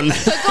 Pagon.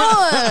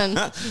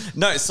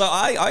 No, so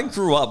I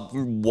grew up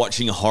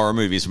watching horror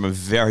movies from a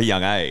very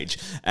young age,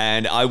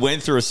 and I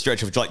went through a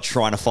stretch of like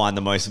trying to find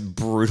the most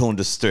brutal and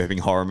disturbing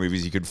horror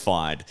movies you could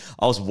find.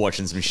 I was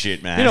watching some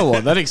shit, man. You know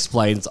what? That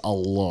explains a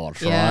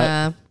lot, right?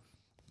 Yeah.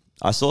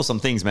 I saw some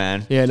things,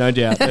 man. Yeah, no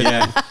doubt.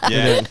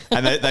 Yeah.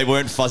 And they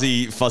weren't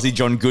fuzzy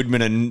John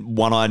Goodman and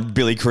one-eyed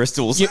Billy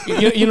Crystals.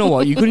 You know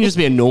what? You couldn't just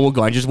be a normal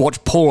guy and just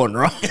watch porn,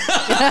 right?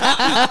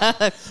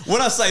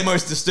 When I say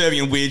most disturbing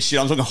and weird shit,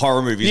 I'm talking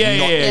horror movies.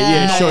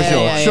 Sure.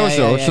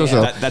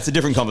 That's a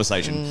different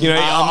conversation. You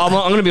know, I'm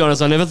going to be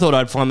honest. I never thought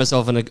I'd find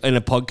myself in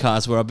a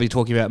podcast where I'd be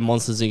talking about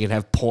Monsters Inc. and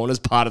have porn as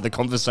part of the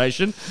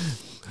conversation.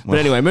 But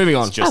anyway, moving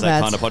on. It's just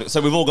that kind of podcast.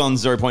 So we've all gone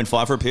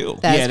 0.5 for appeal.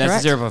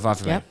 That's 0.5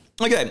 for me. Yep.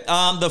 Okay,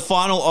 the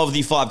final of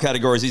the 5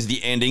 categories is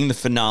the ending, the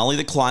finale,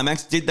 the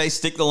climax. Did they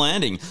stick the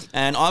landing?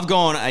 And I've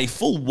gone a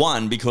full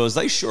 1 because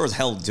they sure as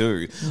hell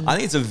do. I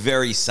think it's a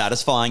very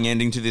satisfying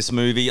ending to this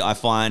movie. I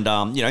find,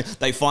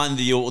 they find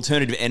the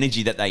alternative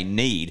energy that they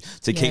need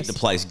to keep the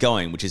place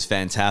going, which is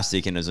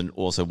fantastic. And is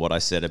also what I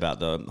said about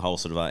the whole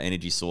sort of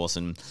energy source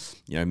and,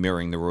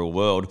 mirroring the real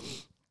world.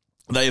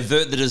 They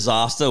avert the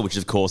disaster, which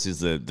of course is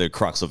the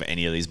crux of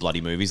any of these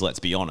bloody movies, let's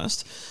be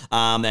honest,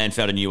 and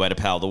found a new way to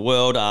power the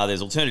world.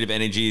 There's alternative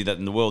energy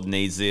that the world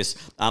needs this,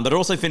 but it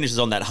also finishes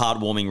on that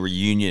heartwarming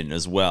reunion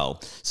as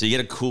well. So you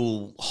get a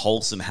cool,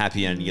 wholesome,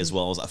 happy ending as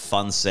well as a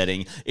fun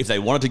setting. If they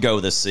wanted to go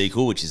with a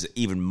sequel, which is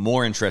even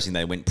more interesting,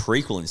 they went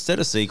prequel instead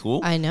of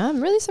sequel. I know.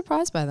 I'm really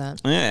surprised by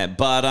that. Yeah,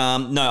 but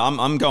no,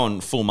 I'm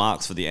going full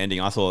marks for the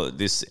ending. I thought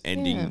this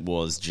ending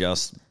was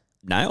just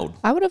nailed.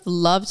 I would have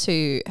loved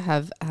to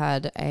have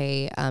had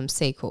a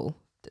sequel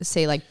to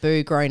see like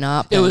Boo grown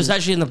up. It was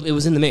actually in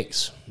the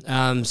mix.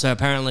 So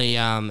apparently,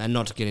 and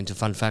not to get into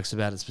fun facts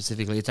about it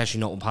specifically, it's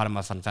actually not part of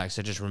my fun facts.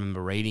 I just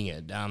remember reading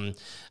it.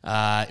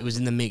 It was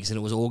in the mix and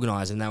it was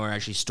organised, and they were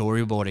actually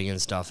storyboarding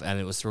and stuff. And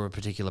it was through a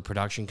particular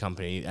production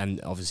company,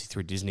 and obviously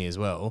through Disney as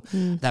well.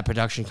 That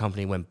production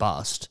company went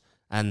bust.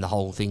 And the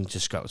whole thing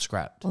just got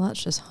scrapped. Well,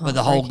 that's just But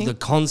the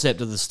concept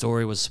of the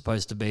story was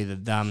supposed to be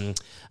that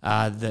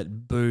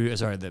that Boo,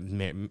 sorry,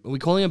 are we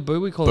calling it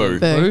Boo? We call it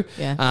Boo.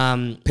 Yeah.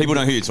 People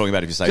know who you're talking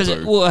about if you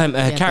say Boo.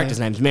 Her character's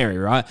name's Mary,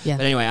 right? Yeah.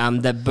 But anyway,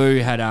 that Boo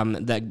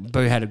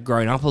had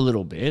grown up a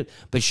little bit,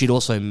 but she'd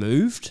also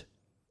moved.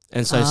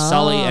 And so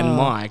Sully and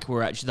Mike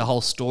were actually, the whole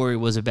story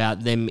was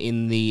about them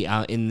in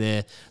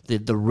the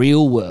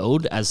real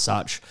world as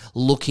such,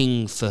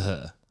 looking for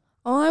her.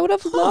 Oh, I would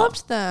have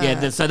loved that.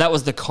 Yeah, so that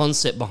was the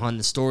concept behind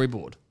the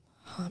storyboard.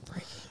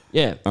 Heartbreaking.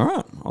 Yeah. All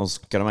right. I was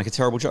going to make a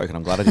terrible joke and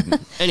I'm glad I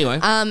didn't. Anyway.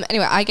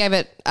 Anyway, I gave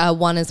it a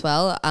 1 as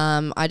well.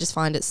 I just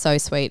find it so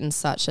sweet and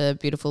such a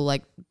beautiful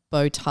like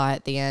bow tie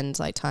at the end,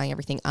 like tying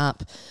everything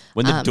up.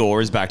 When the door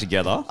is back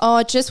together.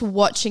 Oh, just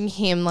watching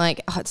him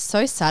it's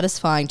so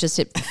satisfying, just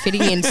it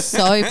fitting in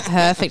so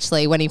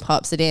perfectly when he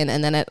pops it in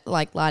and then it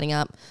like lighting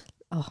up.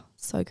 Oh,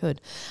 so good.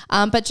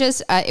 But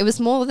just it was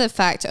more the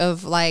fact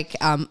of like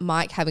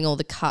Mike having all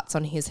the cuts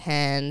on his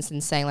hands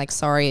and saying like,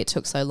 sorry, it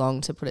took so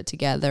long to put it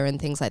together and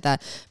things like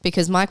that,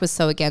 because Mike was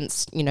so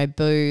against,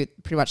 Boo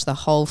pretty much the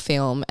whole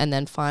film. And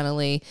then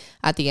finally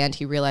at the end,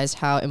 he realized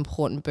how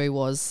important Boo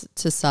was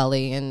to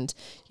Sully and,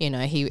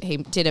 he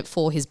did it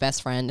for his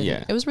best friend.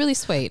 And it was really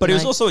sweet. But he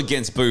was also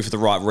against Boo for the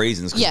right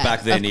reasons. Because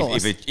back then,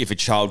 if a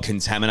child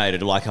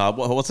contaminated, like,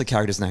 what's the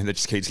character's name that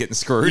just keeps getting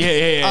screwed?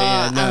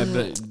 Yeah. No,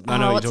 but I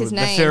know what's his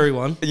name? The fairy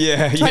one.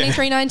 Yeah.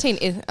 2319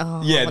 is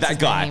that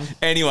guy. Name?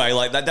 Anyway,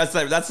 like that's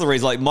the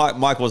reason. Like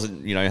Mike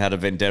wasn't had a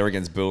vendetta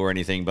against Boo or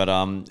anything, but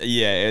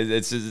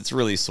it's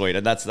really sweet,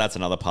 and that's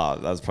another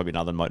part. That's probably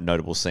another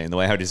notable scene. The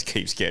way how he just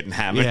keeps getting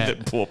hammered. Yeah.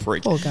 That poor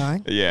prick. Poor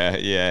guy.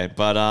 Yeah.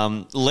 But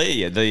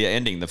Lee, the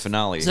ending, the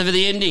finale. So for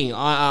the ending,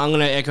 I'm going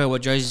to echo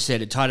what Josie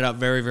said. It tied it up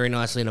very, very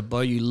nicely in a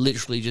bow. You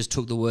literally just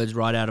took the words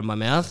right out of my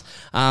mouth.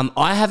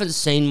 I haven't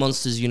seen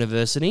Monsters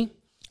University.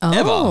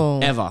 Oh.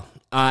 Ever.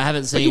 I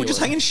haven't seen. But you were just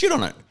hanging shit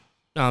on it.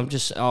 No, I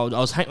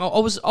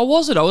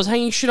was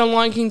hanging shit on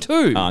Lion King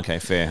 2. Oh, okay,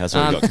 fair. That's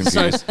where we got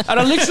confused. And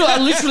I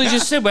literally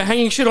just said we're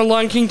hanging shit on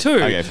Lion King 2.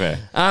 Okay,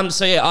 fair.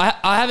 So yeah,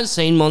 I haven't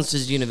seen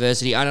Monsters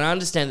University, and I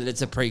understand that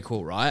it's a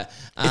prequel, right?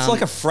 It's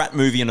like a frat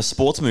movie and a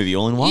sports movie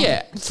all in one.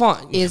 Yeah,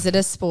 fine. Is it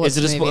a sports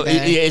movie?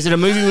 Is it a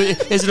movie?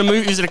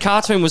 Is it a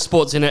cartoon with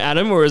sports in it,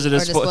 Adam, or is it a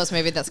sports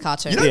movie that's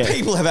cartoon?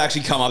 People have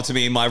actually come up to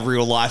me in my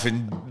real life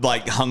and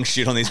like hung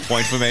shit on this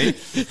point for me.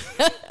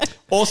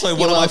 Also,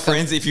 one of my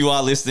friends, if you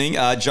are listening,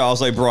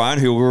 Giles O'Brien,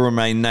 who will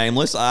remain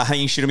nameless,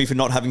 hanging shit on me for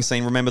not having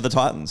seen Remember the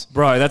Titans.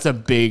 Bro, that's a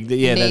big...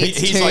 Yeah,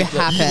 he's like,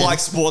 happen. You like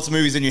sports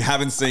movies and you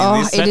haven't seen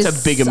this. That's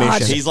a big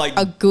omission. He's like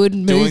a good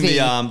movie.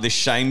 Doing the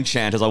shame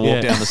chant as I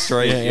walk down the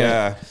street.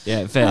 Yeah,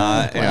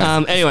 fair.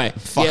 Anyway,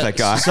 fuck that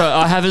guy. So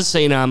I haven't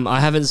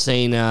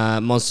seen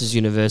Monsters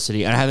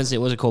University. I haven't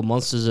seen, what's it called?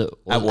 Monsters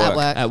at Work.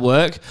 At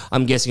Work.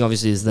 I'm guessing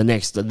obviously is the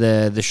next,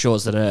 the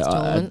shorts that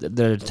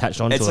are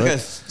attached onto it. It's like a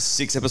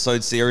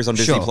 6-episode series on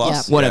Disney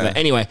Plus. Yep. Whatever. Yeah.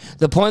 Anyway,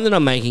 the point that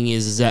I'm making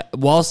is that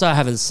whilst I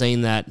haven't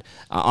seen that,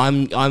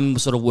 I'm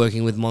sort of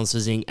working with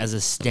Monsters Inc. as a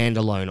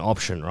standalone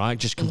option, right?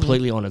 Just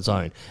completely on its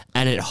own,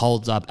 and it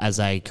holds up as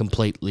a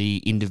completely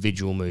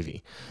individual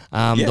movie.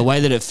 The way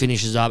that it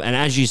finishes up, and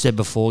as you said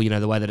before,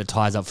 the way that it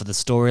ties up for the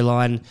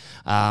storyline,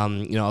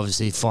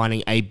 obviously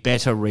finding a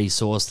better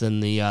resource than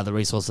the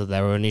resource that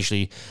they were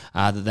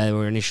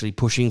initially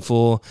pushing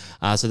for.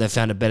 So they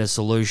found a better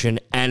solution,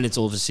 and it's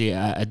obviously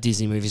a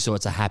Disney movie, so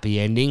it's a happy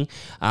ending.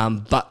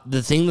 But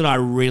the thing that I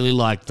really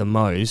liked the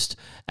most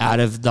out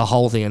of the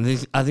whole thing,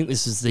 and I think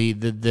this is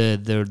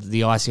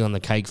the icing on the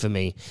cake for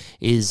me,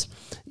 is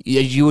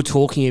you were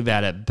talking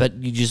about it, but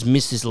you just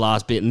missed this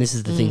last bit, and this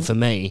is the thing for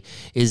me,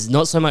 is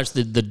not so much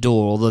the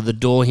door, although the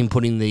door, him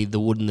putting the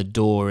wood in the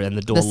door and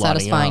the door lighting up.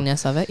 The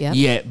satisfyingness of it, yeah.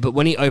 Yeah, but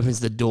when he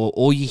opens the door,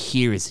 all you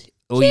hear is...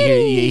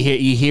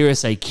 You hear her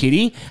say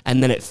kitty,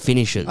 and then it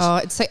finishes.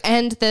 Oh,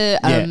 and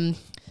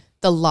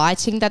the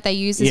lighting that they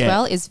use as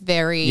well is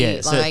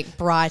very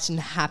bright and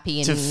happy.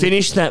 And to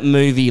finish that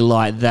movie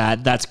like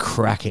that, that's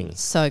cracking.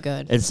 So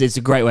good. It's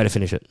a great way to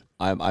finish it.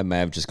 I may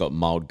have just got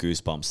mild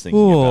goosebumps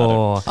thinking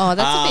about it. Oh,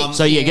 that's a bit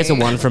So yeah, it gets a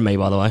 1 from me,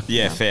 by the way.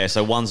 Yeah, fair.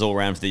 So 1's all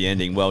around for the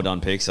ending. Well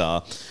done,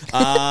 Pixar.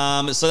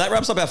 So that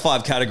wraps up our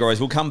 5 categories.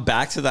 We'll come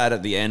back to that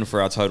at the end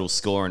for our total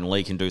score, and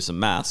Lee can do some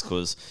maths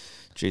because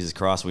Jesus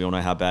Christ, we all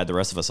know how bad the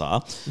rest of us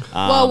are.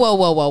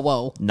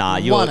 Whoa. Nah,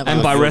 you're... One of And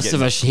us. by you're rest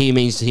of us, he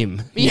means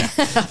him. Yeah.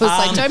 I was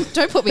like,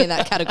 don't put me in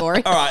that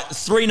category. All right,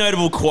 3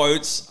 notable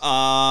quotes.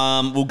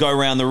 We'll go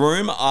around the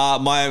room.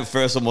 My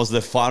first one was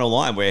the final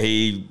line where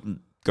he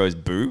goes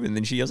boo, and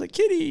then she yells like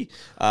kitty.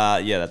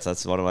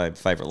 That's one of my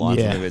favorite lines.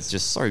 Yeah. It's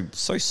just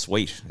so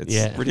sweet. It's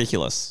Yeah.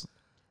 ridiculous.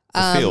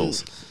 The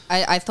feels.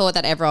 I thought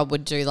that everyone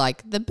would do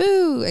like the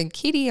boo and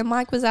Kitty and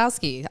Mike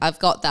Wazowski. I've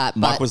got that.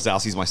 Mike but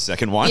Wazowski's my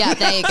second one. yeah,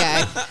 there you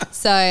go.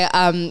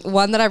 So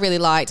one that I really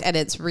liked, and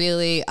it's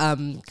really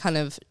kind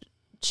of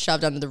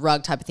shoved under the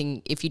rug type of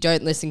thing. If you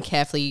don't listen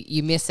carefully,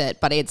 you miss it.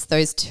 But it's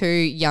those 2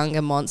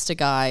 younger monster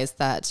guys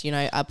that,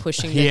 are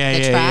pushing the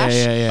trash.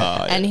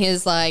 Yeah. And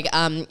he's like,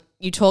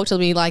 you talk to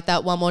me like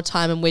that one more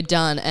time and we're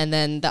done. And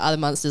then the other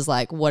monster's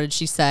like, what did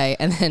she say?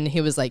 And then he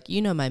was like,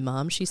 my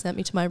mom, she sent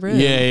me to my room.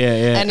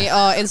 Yeah. And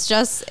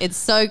it's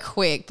so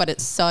quick, but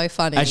it's so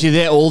funny.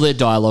 Actually, all their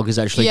dialogue is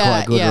actually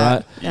quite good,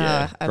 right?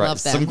 Yeah, I Great.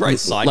 love that. Some great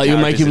side Like you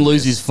make characters him in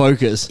lose this. his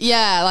focus.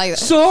 Yeah, like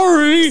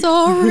Sorry.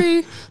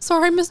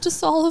 sorry, Mr.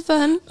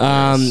 Sullivan.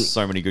 There's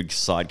so many good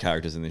side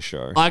characters in this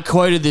show. I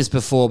quoted this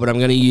before, but I'm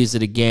going to use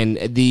it again.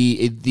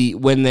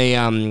 When they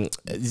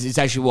it's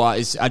actually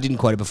why I didn't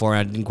quote it before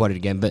and I didn't quote it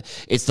again, but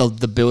it's the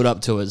build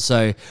up to it.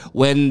 So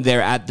when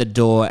they're at the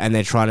door and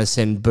they're trying to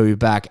send Boo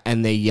back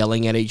and they're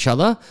yelling at each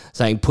other,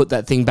 saying put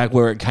that thing back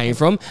where it came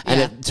from, and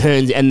Yeah. it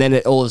turns, and then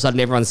all of a sudden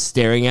everyone's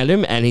staring at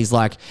him, and he's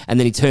like, and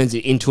then he turns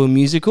it into a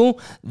musical.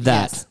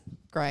 Yes.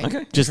 Great.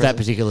 Okay. Just that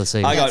particular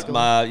scene. I That's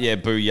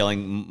got Boo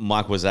yelling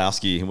Mike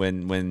Wazowski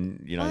when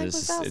Mike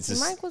it's Wazowski,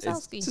 just, Mike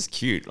Wazowski. It's just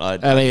cute. I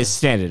mean, it's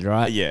standard,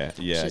 right? yeah.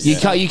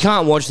 You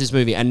can't watch this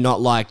movie and not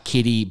like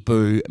Kitty,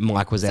 Boo,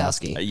 Mike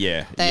Wazowski.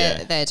 Yeah,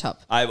 They're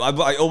top. I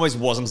almost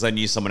wasn't because I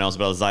knew someone else,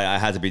 but I was like, I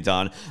had to be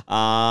done.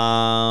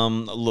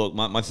 Look,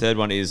 my third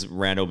one is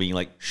Randall being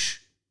like,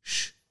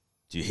 shh,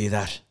 do you hear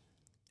that?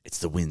 It's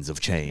the winds of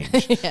change.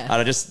 Yeah.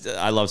 And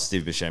I love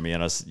Steve Buscemi,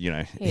 and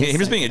him He's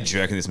just so being a good.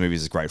 jerk in this movie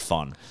is great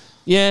fun.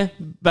 Yeah,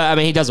 but I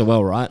mean, he does it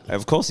well, right?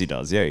 Of course he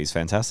does. Yeah, he's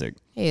fantastic.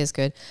 He is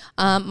good.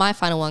 My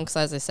final one, because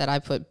as I said, I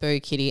put Boo,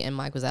 Kitty, and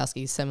Mike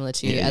Wazowski similar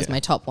to you as my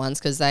top ones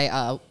because they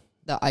are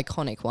the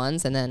iconic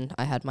ones. And then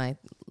I had my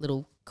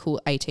little cool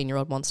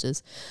 18-year-old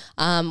monsters.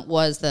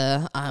 Was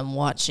the I'm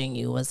watching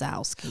you,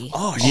 Wazowski.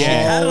 Oh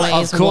Yeah,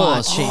 Always of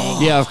course.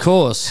 watching. Yeah, of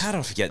course. How did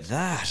I forget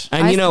that?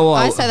 And you know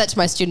what? I say that to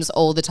my students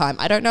all the time.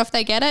 I don't know if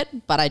they get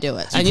it, but I do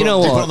it. And you know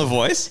Did you put what? on the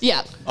voice?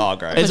 Yeah. Oh,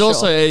 great. It's For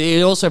also sure.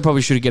 it also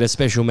probably should get a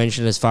special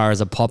mention as far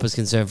as a pop is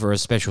concerned for a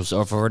special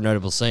or for a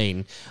notable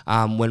scene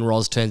when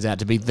Roz turns out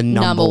to be the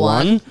number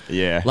one.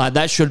 Yeah. Like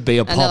that should be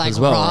a they're pop like, as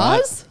well,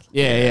 "Roz?"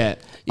 right?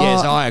 Yeah.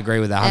 So I agree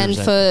with that. 100%. And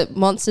for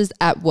Monsters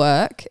at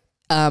Work,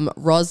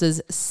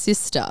 Roz's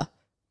sister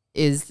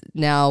is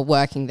now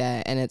working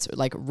there, and it's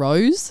like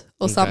Rose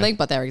or something,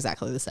 but they're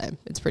exactly the same.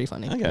 It's pretty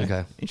funny.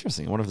 Okay.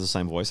 Interesting. I wonder if it's the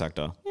same voice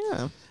actor.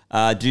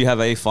 Yeah. Do you have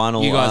a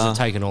final? you guys have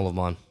taken all of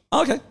mine.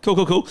 Okay, cool.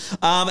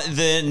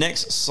 The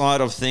next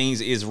side of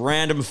things is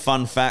random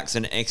fun facts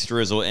and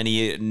extras or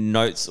any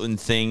notes and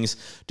things.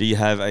 Do you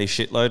have a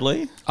shitload,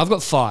 Lee? I've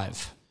got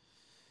 5.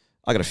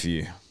 I got a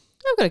few.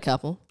 I've got a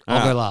couple.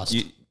 I'll go last.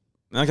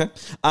 Okay.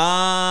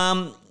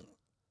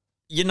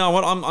 You know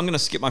what? I'm going to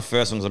skip my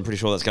first one because I'm pretty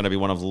sure that's going to be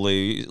one of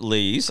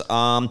Lee's.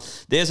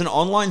 There's an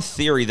online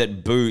theory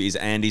that Boo is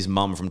Andy's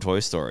mum from Toy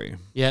Story.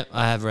 Yeah,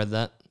 I have read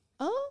that.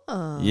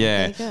 Oh,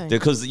 Yeah, there you go.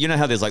 because you know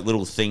how there's like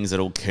little things that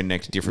all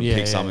connect different Yeah,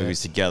 Pixar yeah,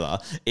 movies together.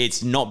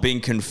 It's not been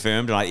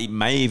confirmed, and it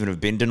may even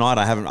have been denied.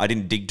 I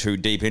didn't dig too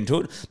deep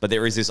into it, but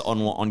there is this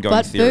ongoing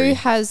But theory. Boo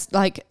has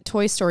like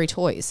Toy Story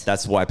toys.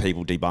 That's why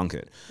people debunk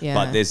it. Yeah.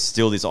 But there's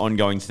still this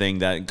ongoing thing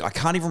that I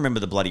can't even remember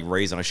the bloody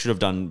reason. I should have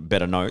done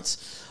better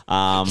notes.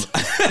 I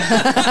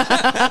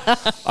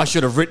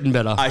should have written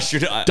better.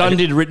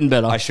 Did written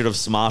better. I should have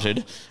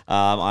smarted.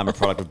 I'm a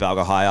product of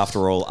Balga High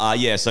after all.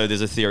 So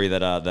there's a theory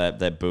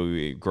that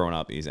Boo growing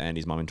up is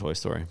Andy's mum in Toy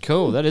Story.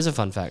 Cool. That is a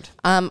fun fact.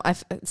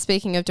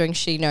 Speaking of doing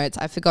she notes,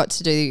 I forgot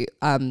to do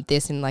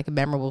this in like a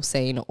memorable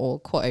scene or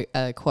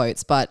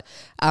quotes. But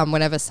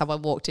whenever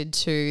someone walked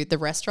into the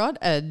restaurant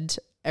and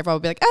everyone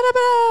would be like,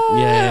 "Araba!"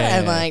 Yeah.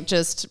 and like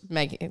just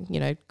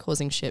making,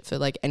 causing shit for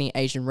like any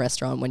Asian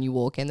restaurant when you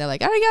walk in, they're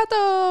like,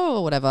 "Arigato!"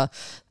 or whatever.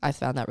 I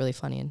found that really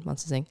funny in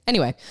Monsters Inc.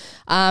 Anyway.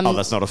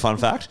 That's not a fun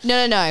fact?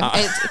 No.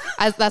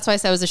 That's why I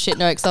said it was a shit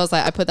note because I was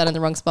like, I put that in the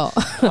wrong spot.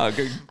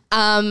 Good.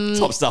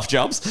 Top stuff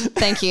jobs.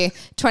 Thank you.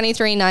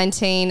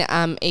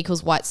 2319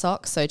 equals White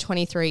Sox. So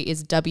 23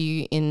 is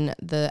W in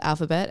the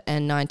alphabet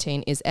and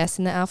 19 is S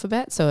in the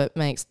alphabet. So it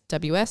makes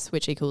WS,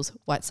 which equals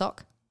White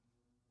Sock.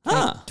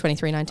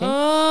 2319.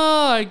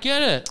 Oh, I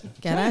get it.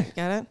 Get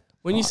it?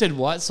 When you said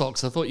White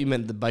Sox, I thought you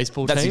meant the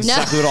baseball That's team.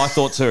 exactly what I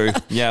thought too.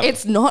 Yeah.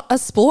 It's not a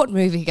sport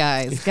movie,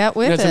 guys. Get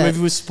with It's it. a movie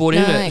with sport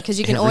in it. because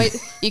you can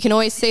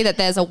always see that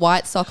there's a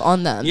white sock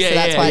on them. Yeah, so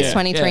that's yeah, why yeah. it's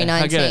 2319.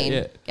 Yeah, I get it,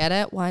 yeah. Get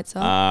it? White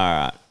sock. All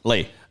right.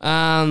 Lee.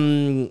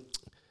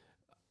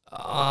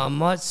 I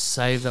might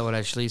save that one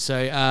actually. So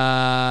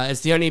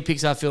it's the only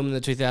Pixar film in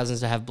the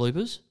 2000s to have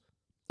bloopers.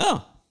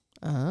 Oh.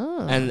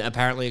 And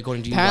apparently,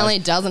 according to you Apparently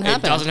guys, it doesn't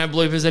happen. It doesn't have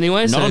bloopers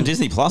anyway. Not on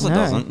Disney Plus, it No.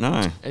 doesn't.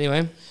 No.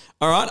 Anyway,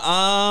 All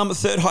right.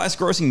 Third highest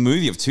grossing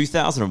movie of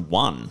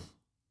 2001.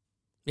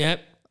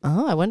 yep.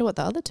 Oh, I wonder what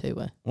the other two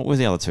were. What were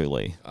the other two,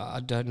 Lee?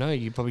 I don't know.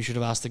 You probably should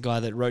have asked the guy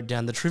that wrote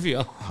down the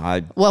trivia.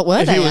 What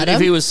were they, Adam?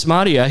 If he was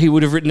smartier, he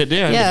would have written it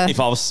down. Yeah.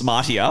 If I was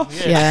smartier.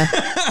 Yeah.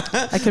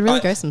 I could really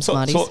go some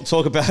Smarties.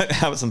 Talk about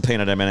how about some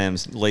peanut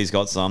M&Ms. Lee's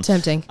got some.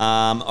 Tempting.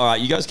 All right,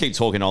 you guys keep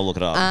talking. I'll look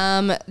it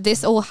up.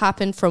 This all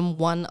happened from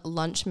one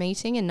lunch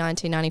meeting in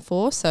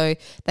 1994. So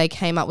they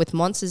came up with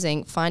Monsters,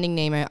 Inc., Finding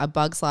Nemo, A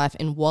Bug's Life,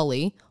 and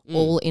Wall-E,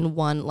 all in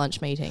one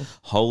lunch meeting.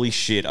 Holy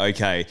shit.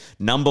 Okay.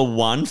 Number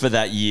one for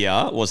that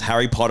year was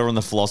Harry Potter and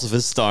the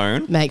Philosopher's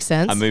Stone. Makes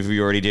sense. A movie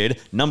we already did.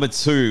 Number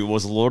two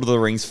was Lord of the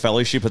Rings,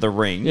 Fellowship of the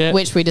Ring. Yeah.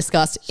 Which we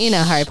discussed in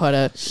our Harry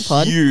Potter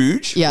pod.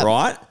 Huge, Yep.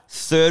 right?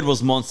 Third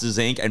was Monsters,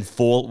 Inc. And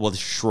fourth was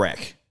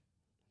Shrek.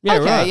 Yeah,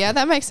 Okay, right. yeah,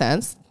 that makes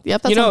sense.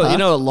 Yep, that's You on par.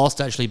 know, it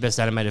lost actually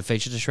best animated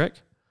feature to Shrek.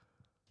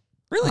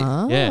 Really?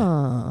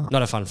 Yeah,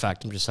 not a fun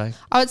fact. I'm just saying.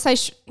 I would say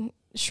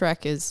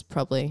Shrek is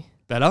probably,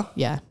 Better,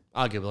 yeah.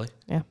 arguably.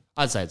 Yeah.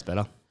 I'd say it's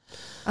better.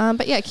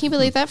 But yeah, can you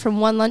believe that from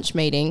one lunch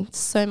meeting,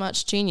 so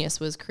much genius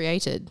was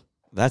created?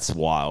 That's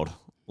wild.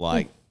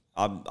 Like,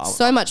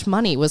 So much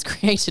money was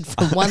created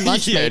from one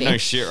lunch yeah, meeting no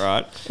shit,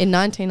 right? in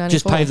 1994.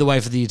 Just paved the way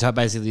for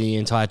basically the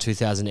entire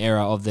 2000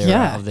 era of their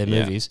Yeah.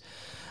 movies.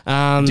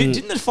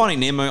 Didn't the Finding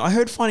Nemo? I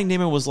heard Finding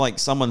Nemo was like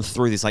someone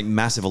threw this like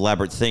massive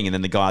elaborate thing, and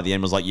then the guy at the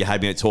end was like, "You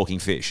had me at talking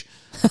fish."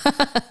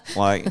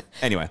 Like,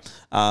 anyway,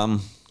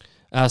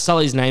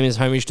 Sully's name is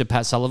homage to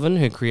Pat Sullivan,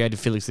 who created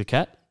Felix the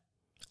Cat.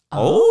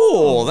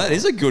 oh, that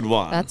is a good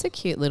one. That's a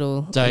cute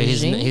little. So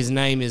allusion. his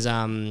name is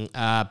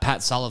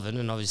Pat Sullivan,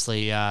 and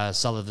obviously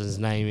Sullivan's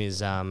name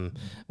is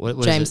what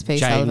is James it? P.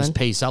 James Sullivan.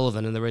 P.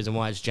 Sullivan, and the reason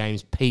why it's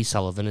James P.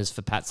 Sullivan is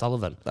for Pat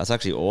Sullivan, That's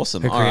actually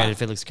awesome. who All created right,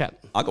 Felix the Cat.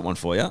 I got one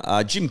for you.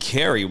 Jim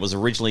Carrey was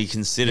originally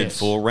considered Yes.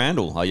 for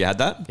Randall. Oh, you had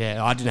that?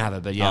 Yeah, I didn't have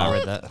it, but yeah, I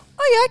read that.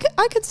 Oh yeah,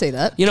 I could see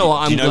that You know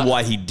what? Do you know glad-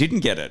 why he didn't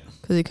get it?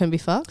 because he couldn't be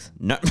fucked.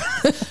 No.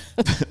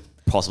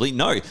 Possibly.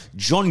 No.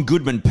 John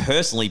Goodman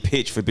personally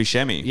pitched for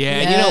Buscemi. Yeah,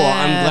 and you know what?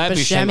 I'm Yeah, glad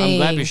Buscemi.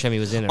 Buscemi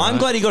was in it. I'm right?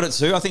 glad he got it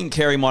too. I think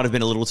Carey might have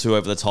been a little too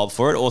over the top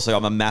for it. Also,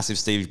 I'm a massive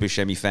Steve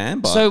Buscemi fan.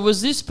 But So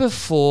was this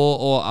before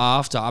or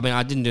after? I mean,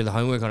 I didn't do the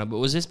homework on it, but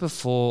was this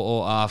before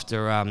or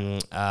after?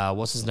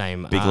 What's his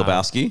name? Big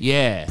Lebowski?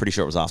 Yeah, Pretty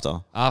sure it was after.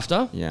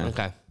 after. Yeah.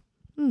 Okay.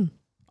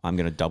 I'm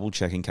going to double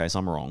check in case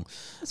I'm wrong.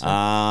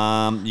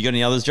 You got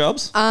any others,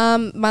 Jobs?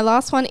 My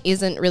last one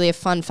isn't really a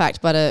fun fact,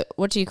 but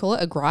what do you call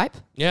it? A gripe?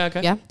 Yeah.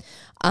 Okay. Yeah.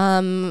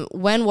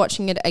 When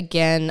watching it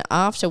again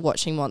after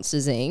watching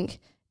Monsters, Inc.,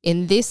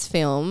 in this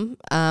film,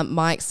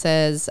 Mike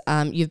says,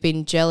 "You've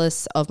been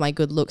jealous of my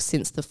good looks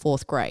since the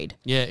 4th grade."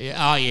 Yeah.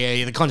 Yeah. Oh,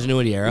 yeah. The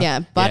continuity error.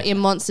 Yeah, but yeah. in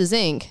Monsters,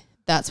 Inc.,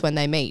 that's when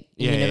they meet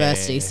in Yeah, yeah,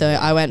 university. yeah, So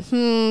I went,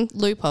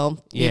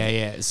 loophole. Yeah,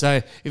 yeah.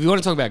 So if you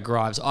want to talk about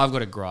gripes, I've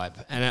got a gripe,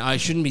 and I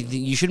shouldn't be.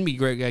 You shouldn't be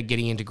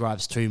getting into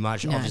gripes too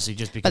much, No. obviously,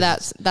 just because.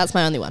 But that's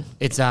my only one.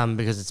 it's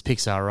because it's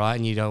Pixar, right?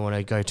 And you don't want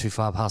to go too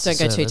far past. Don't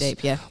the go too service.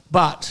 deep, yeah.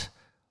 But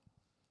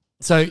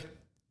so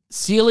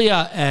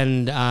Celia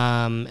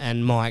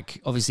and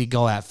Mike obviously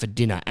go out for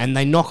dinner, and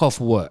they knock off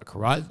work,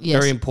 right? Yes.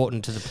 Very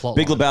important to the plot.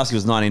 Big line. Lebowski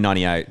was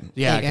 1998.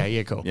 Yeah, There you okay,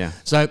 yeah, cool. Yeah.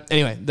 So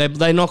anyway,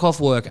 they knock off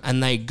work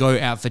and they go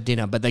out for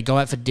dinner, but they go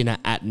out for dinner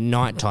at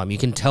nighttime. You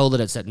can tell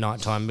that it's at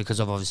nighttime because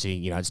of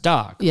obviously, it's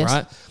dark, Yes.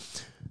 right?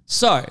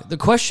 So the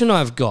question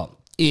I've got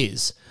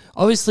is,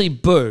 obviously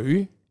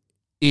Boo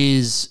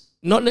is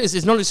not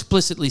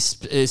explicitly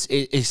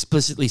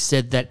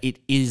said that it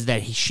is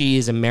that she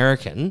is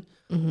American,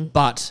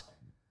 but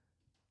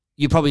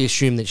you probably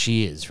assume that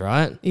she is,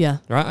 right? Yeah.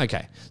 Right?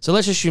 Okay. So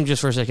let's assume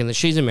just for a second that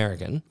she's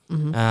American,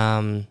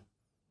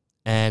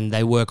 and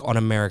they work on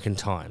American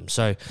time.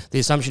 So the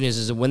assumption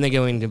is that when they're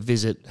going to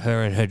visit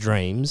her in her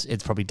dreams,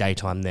 it's probably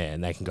daytime there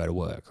and they can go to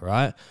work,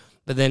 right?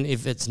 But then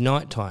if it's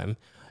nighttime,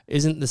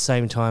 isn't the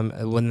same time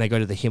when they go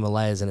to the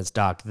Himalayas and it's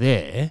dark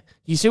there?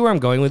 You see where I'm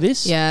going with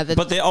this? Yeah.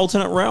 But they're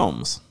alternate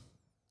realms.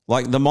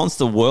 Like the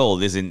monster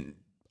world isn't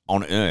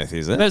on Earth,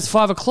 is it? But it's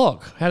 5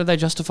 o'clock. How do they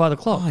justify the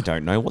clock? I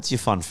don't know. What's your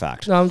fun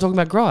fact? No, I'm talking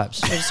about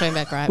gripes. we're just talking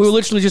about gripes. We were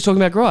literally just talking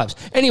about gripes.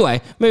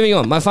 Anyway, moving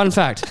on. My fun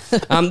fact.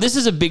 This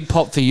is a big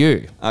pop for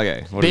you.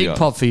 Okay. What do you Big got?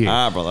 pop for you.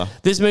 Brother.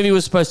 This movie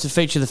was supposed to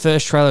feature the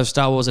first trailer of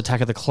Star Wars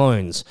Attack of the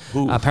Clones.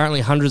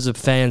 Apparently, hundreds of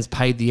fans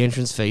paid the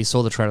entrance fee,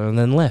 saw the trailer, and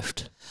then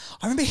left.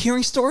 I remember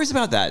hearing stories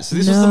about that. So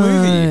this was the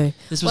movie.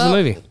 This was the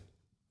movie.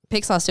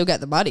 Pixar still get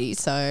the money,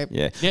 so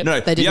Yeah. Yep. No,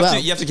 They did you have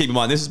well. to keep in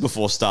mind, this is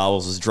before Star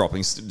Wars was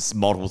dropping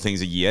multiple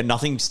things a year.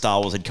 Nothing Star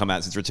Wars had come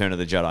out since Return of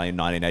the Jedi in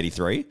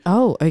 1983.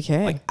 Oh,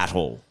 okay. At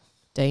all.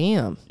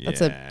 Damn.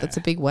 That's Yeah. a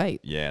big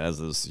weight. Yeah,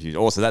 that was huge.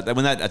 Also, that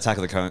when that Attack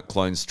of the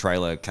Clones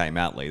trailer came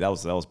out, Lee, that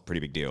was a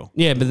pretty big deal.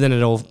 Yeah, but then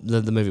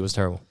the movie was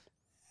terrible.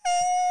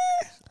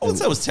 I wouldn't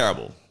say it was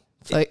terrible.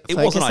 It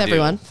Focus, wasn't ideal.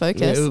 everyone.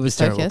 Focus. Yeah, it was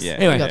terrible. Focus. Yeah.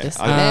 Anyway, we got this.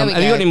 okay. There we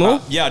have you got any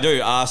more? Yeah, I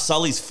do.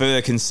 Sully's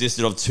fur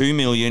consisted of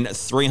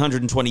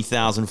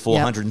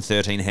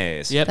 2,320,413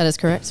 hairs. Yep. That is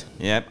correct.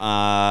 Yep.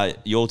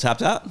 You all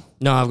tapped out?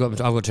 No, I've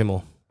got two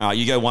more.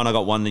 You go one, I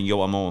got one, then you got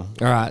one more.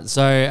 All right.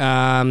 So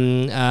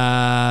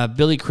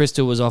Billy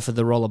Crystal was offered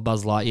the role of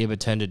Buzz Lightyear but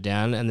turned it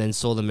down, and then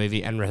saw the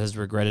movie and has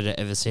regretted it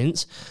ever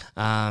since.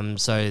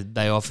 So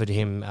they offered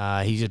him,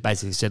 he just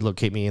basically said, look,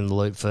 keep me in the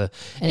loop for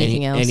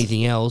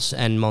anything else,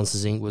 and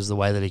Monsters, Inc. was the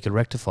way that he could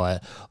rectify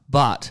it.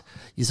 But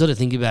you sort of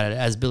think about it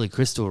as Billy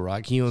Crystal,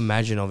 right? Can you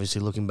imagine,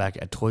 obviously, looking back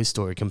at Toy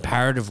Story,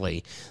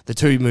 comparatively, the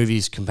two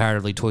movies,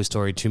 comparatively, Toy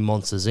Story to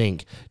Monsters,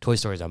 Inc., Toy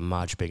Story is a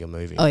much bigger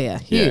movie. Oh, yeah.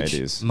 Huge. Yeah, it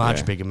is.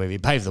 Much bigger movie.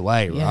 It paved the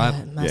way,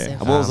 right? Massive. Yeah.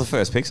 What was the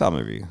first Pixar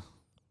movie?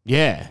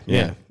 Yeah.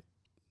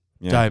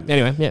 So,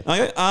 anyway, yeah.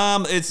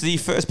 Okay. It's the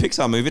first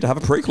Pixar movie to have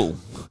a prequel.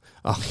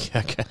 Oh,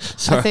 okay.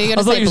 Sorry. I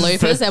thought you were going to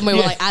say bloopers, and we were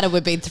like, Adam,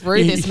 we've been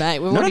through this, mate.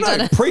 We've already done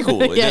it.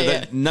 Prequel.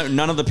 Yeah.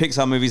 None of the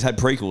Pixar movies had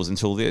prequels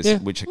until this,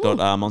 which got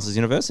Monsters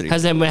University.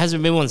 Has there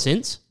been one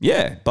since?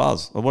 Yeah,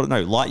 Buzz. Or what?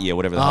 No, Lightyear,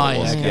 whatever the hell it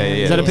was. Okay.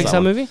 Yeah. Is that a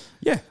Pixar movie?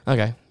 Yeah.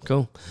 Okay,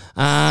 cool.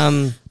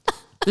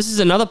 This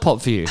is another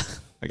pop for you.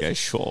 Okay,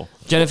 sure.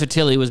 Jennifer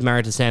Tilly was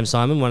married to Sam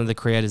Simon, one of the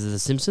creators of The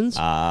Simpsons.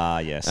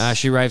 Yes.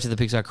 She raved to the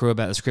Pixar crew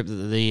about the script that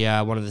the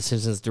one of the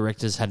Simpsons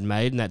directors had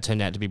made, and that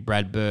turned out to be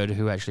Brad Bird,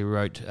 who actually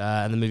wrote,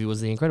 and the movie was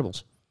The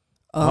Incredibles.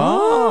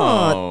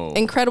 Oh.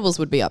 Incredibles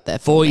would be up there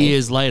for 4 me.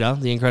 years later,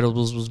 The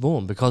Incredibles was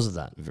born because of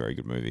that. Very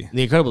good movie.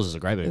 The Incredibles is a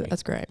great movie.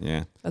 That's great.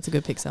 Yeah. That's a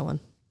good Pixar one.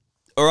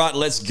 All right,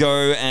 let's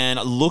go and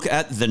look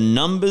at the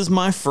numbers,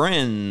 my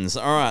friends.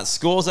 All right,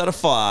 scores out of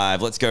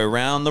 5. Let's go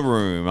around the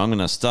room. I'm going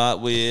to start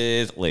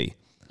with Lee.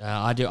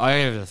 I gave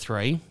it a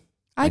 3.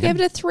 I gave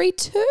it a 3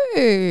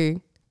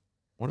 too.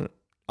 I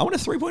want a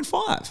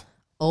 3.5.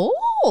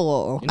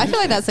 Oh, I feel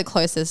like that's the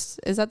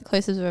closest. Is that the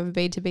closest we've ever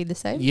been to be the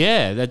same?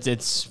 Yeah,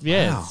 it's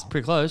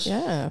pretty close.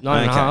 Yeah.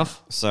 9.5.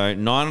 So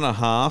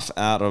 9.5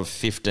 out of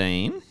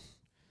 15.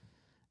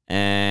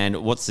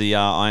 And what's the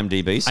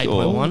IMDb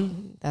score?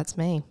 8.1. That's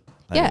me.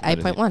 Yeah,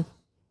 8.1.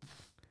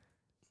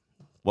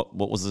 What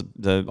was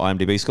the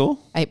IMDb score?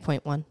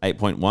 8.1.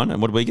 8.1.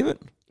 And what did we give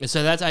it?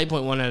 So that's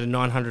 8.1 out of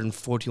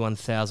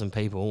 941,000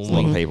 people. That's a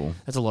lot of people.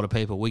 That's a lot of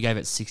people. We gave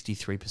it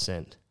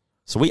 63%.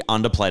 So we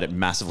underplayed it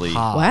massively.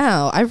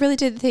 Wow, I really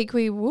didn't think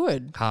we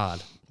would.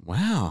 Hard.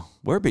 Wow.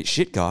 We're a bit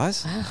shit,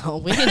 guys.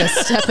 Oh, we need to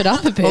step it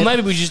up a bit. Or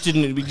maybe we just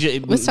didn't.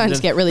 We're starting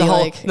to get really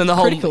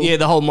critical.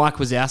 The whole Mike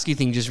Wazowski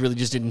thing just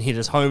didn't hit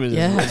us home as we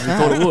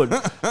thought it would.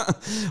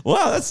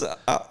 Wow, that's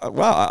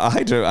I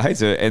hate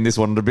to end this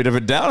one on a bit of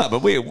a downer,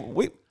 but we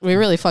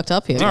really fucked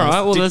up here. All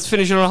right, well, let's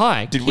finish it on a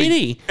high.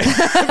 Kitty.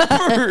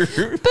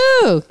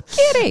 Boo!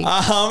 Kitty.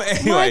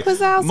 Anyway,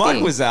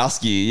 Mike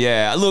Wazowski.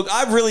 Yeah, look,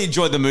 I've really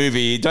enjoyed the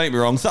movie. Don't get me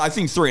wrong. I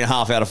think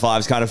 3.5 out of 5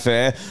 is kind of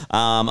fair.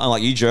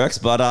 Unlike you jerks,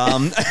 but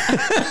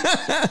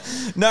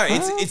no,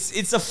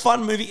 it's a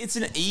fun movie. It's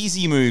an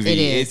easy movie. It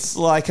is. It's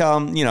like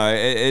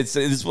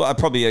it's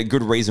probably a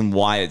good reason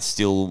why it's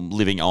still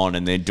living on,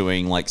 and they're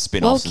doing like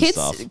spin-offs and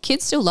stuff.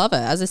 Kids still love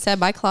it. As I said,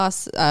 my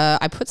class,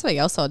 I put something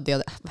else on the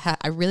other.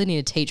 I really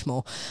need to teach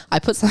more. I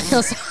put something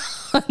else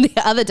on the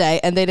other day,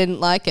 and they didn't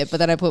like it. But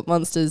then I put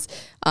Monsters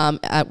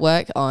at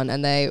work on,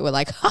 and they were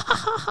like, ha ha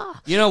ha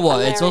ha. You know what?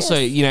 Hilarious. It's also,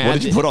 What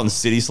did you put on?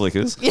 City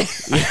Slickers? Yeah.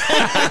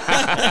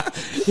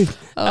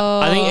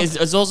 I think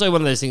it's also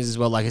one of those things as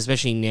well, like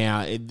especially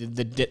now,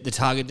 the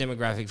target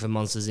demographic for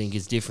Monsters, Inc.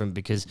 is different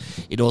because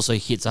it also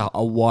hits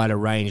a wider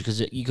range,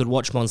 because you could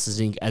watch Monsters,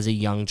 Inc. as a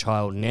young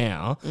child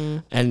now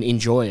and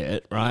enjoy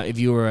it, right? If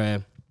you were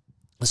a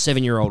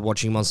 7-year-old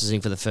watching Monsters,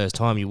 Inc. for the first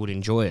time, you would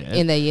enjoy it.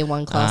 In their year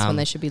 1 class when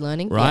they should be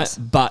learning. Right? Yes.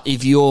 But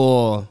if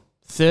you're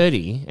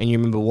 30 and you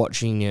remember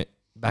watching it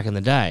back in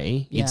the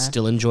day, you'd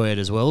still enjoy it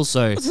as well.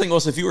 So That's the thing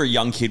also, if you were a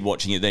young kid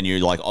watching it, then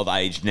you're like of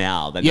age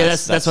now. Then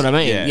that's what I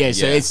mean. Yeah,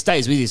 so it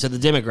stays with you. So the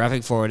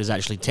demographic for it is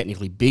actually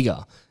technically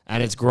bigger,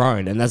 and it's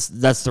grown, and that's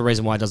the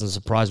reason why it doesn't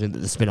surprise me that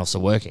the spin-offs are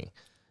working.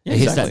 Yeah, it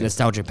hits exactly. that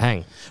nostalgia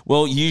pang.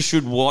 Well, you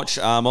should watch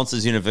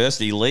Monsters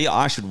University. Lee,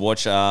 I should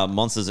watch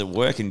Monsters at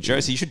Work. And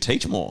Josie, you should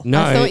teach more.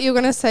 No, I thought you were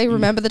going to say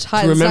Remember the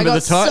Titans. Remember I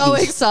got the Titans. so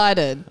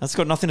excited. That's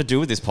got nothing to do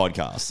with this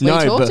podcast. We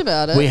talked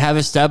about it. We have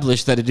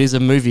established that it is a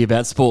movie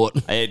about sport.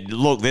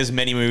 Look, there's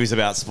many movies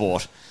about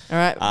sport. All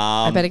right.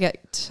 I better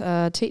get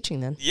teaching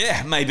then.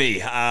 Yeah, maybe.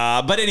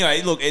 But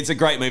anyway, look, it's a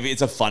great movie.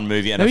 It's a fun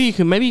movie. And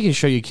Maybe you can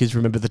show your kids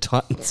Remember the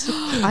Titans.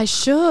 I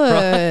should.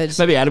 Right.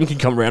 Maybe Adam can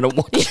come around and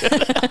watch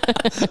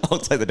it. I'll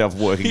take the day off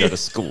work and go to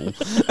school.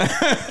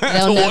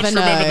 They'll never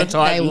know. Remember the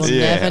Titans. They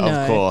will never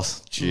know. Of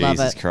course.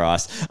 Jesus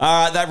Christ.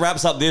 All right, that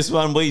wraps up this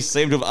one. We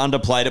seem to have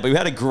underplayed it, but we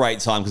had a great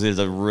time because it is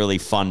a really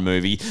fun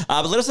movie.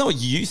 But let us know what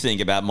you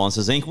think about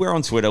Monsters, Inc. We're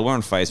on Twitter, we're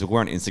on Facebook,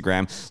 we're on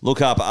Instagram.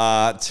 Look up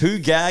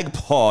 2GAG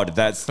Pod.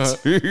 That's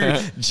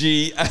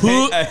 2GAG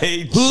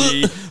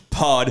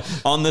Pod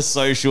on the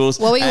socials.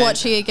 What were you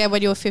watching again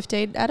when you were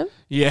 15, Adam?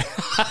 Yeah.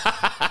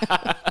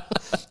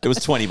 It was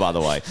 20, by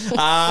the way.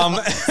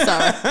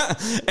 Sorry.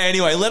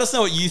 Anyway, let us know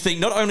what you think,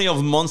 not only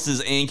of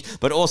Monsters, Inc.,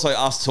 but also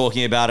us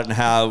talking about it and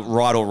how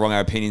right or wrong our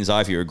opinions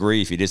are, if you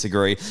agree, if you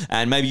disagree.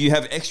 And maybe you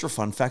have extra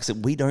fun facts that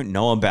we don't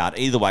know about.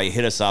 Either way,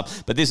 hit us up.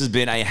 But this has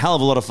been a hell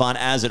of a lot of fun,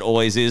 as it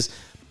always is.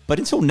 But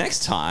until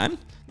next time,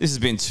 This has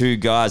been Two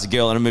Guys, a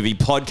Girl, and a Movie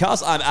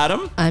podcast. I'm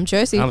Adam. I'm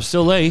Josie. I'm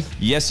still Lee.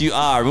 Yes, you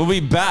are. We'll be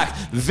back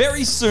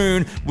very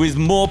soon with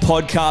more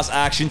podcast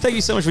action. Thank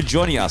you so much for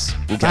joining us.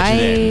 We'll catch you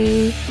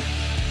then. Bye.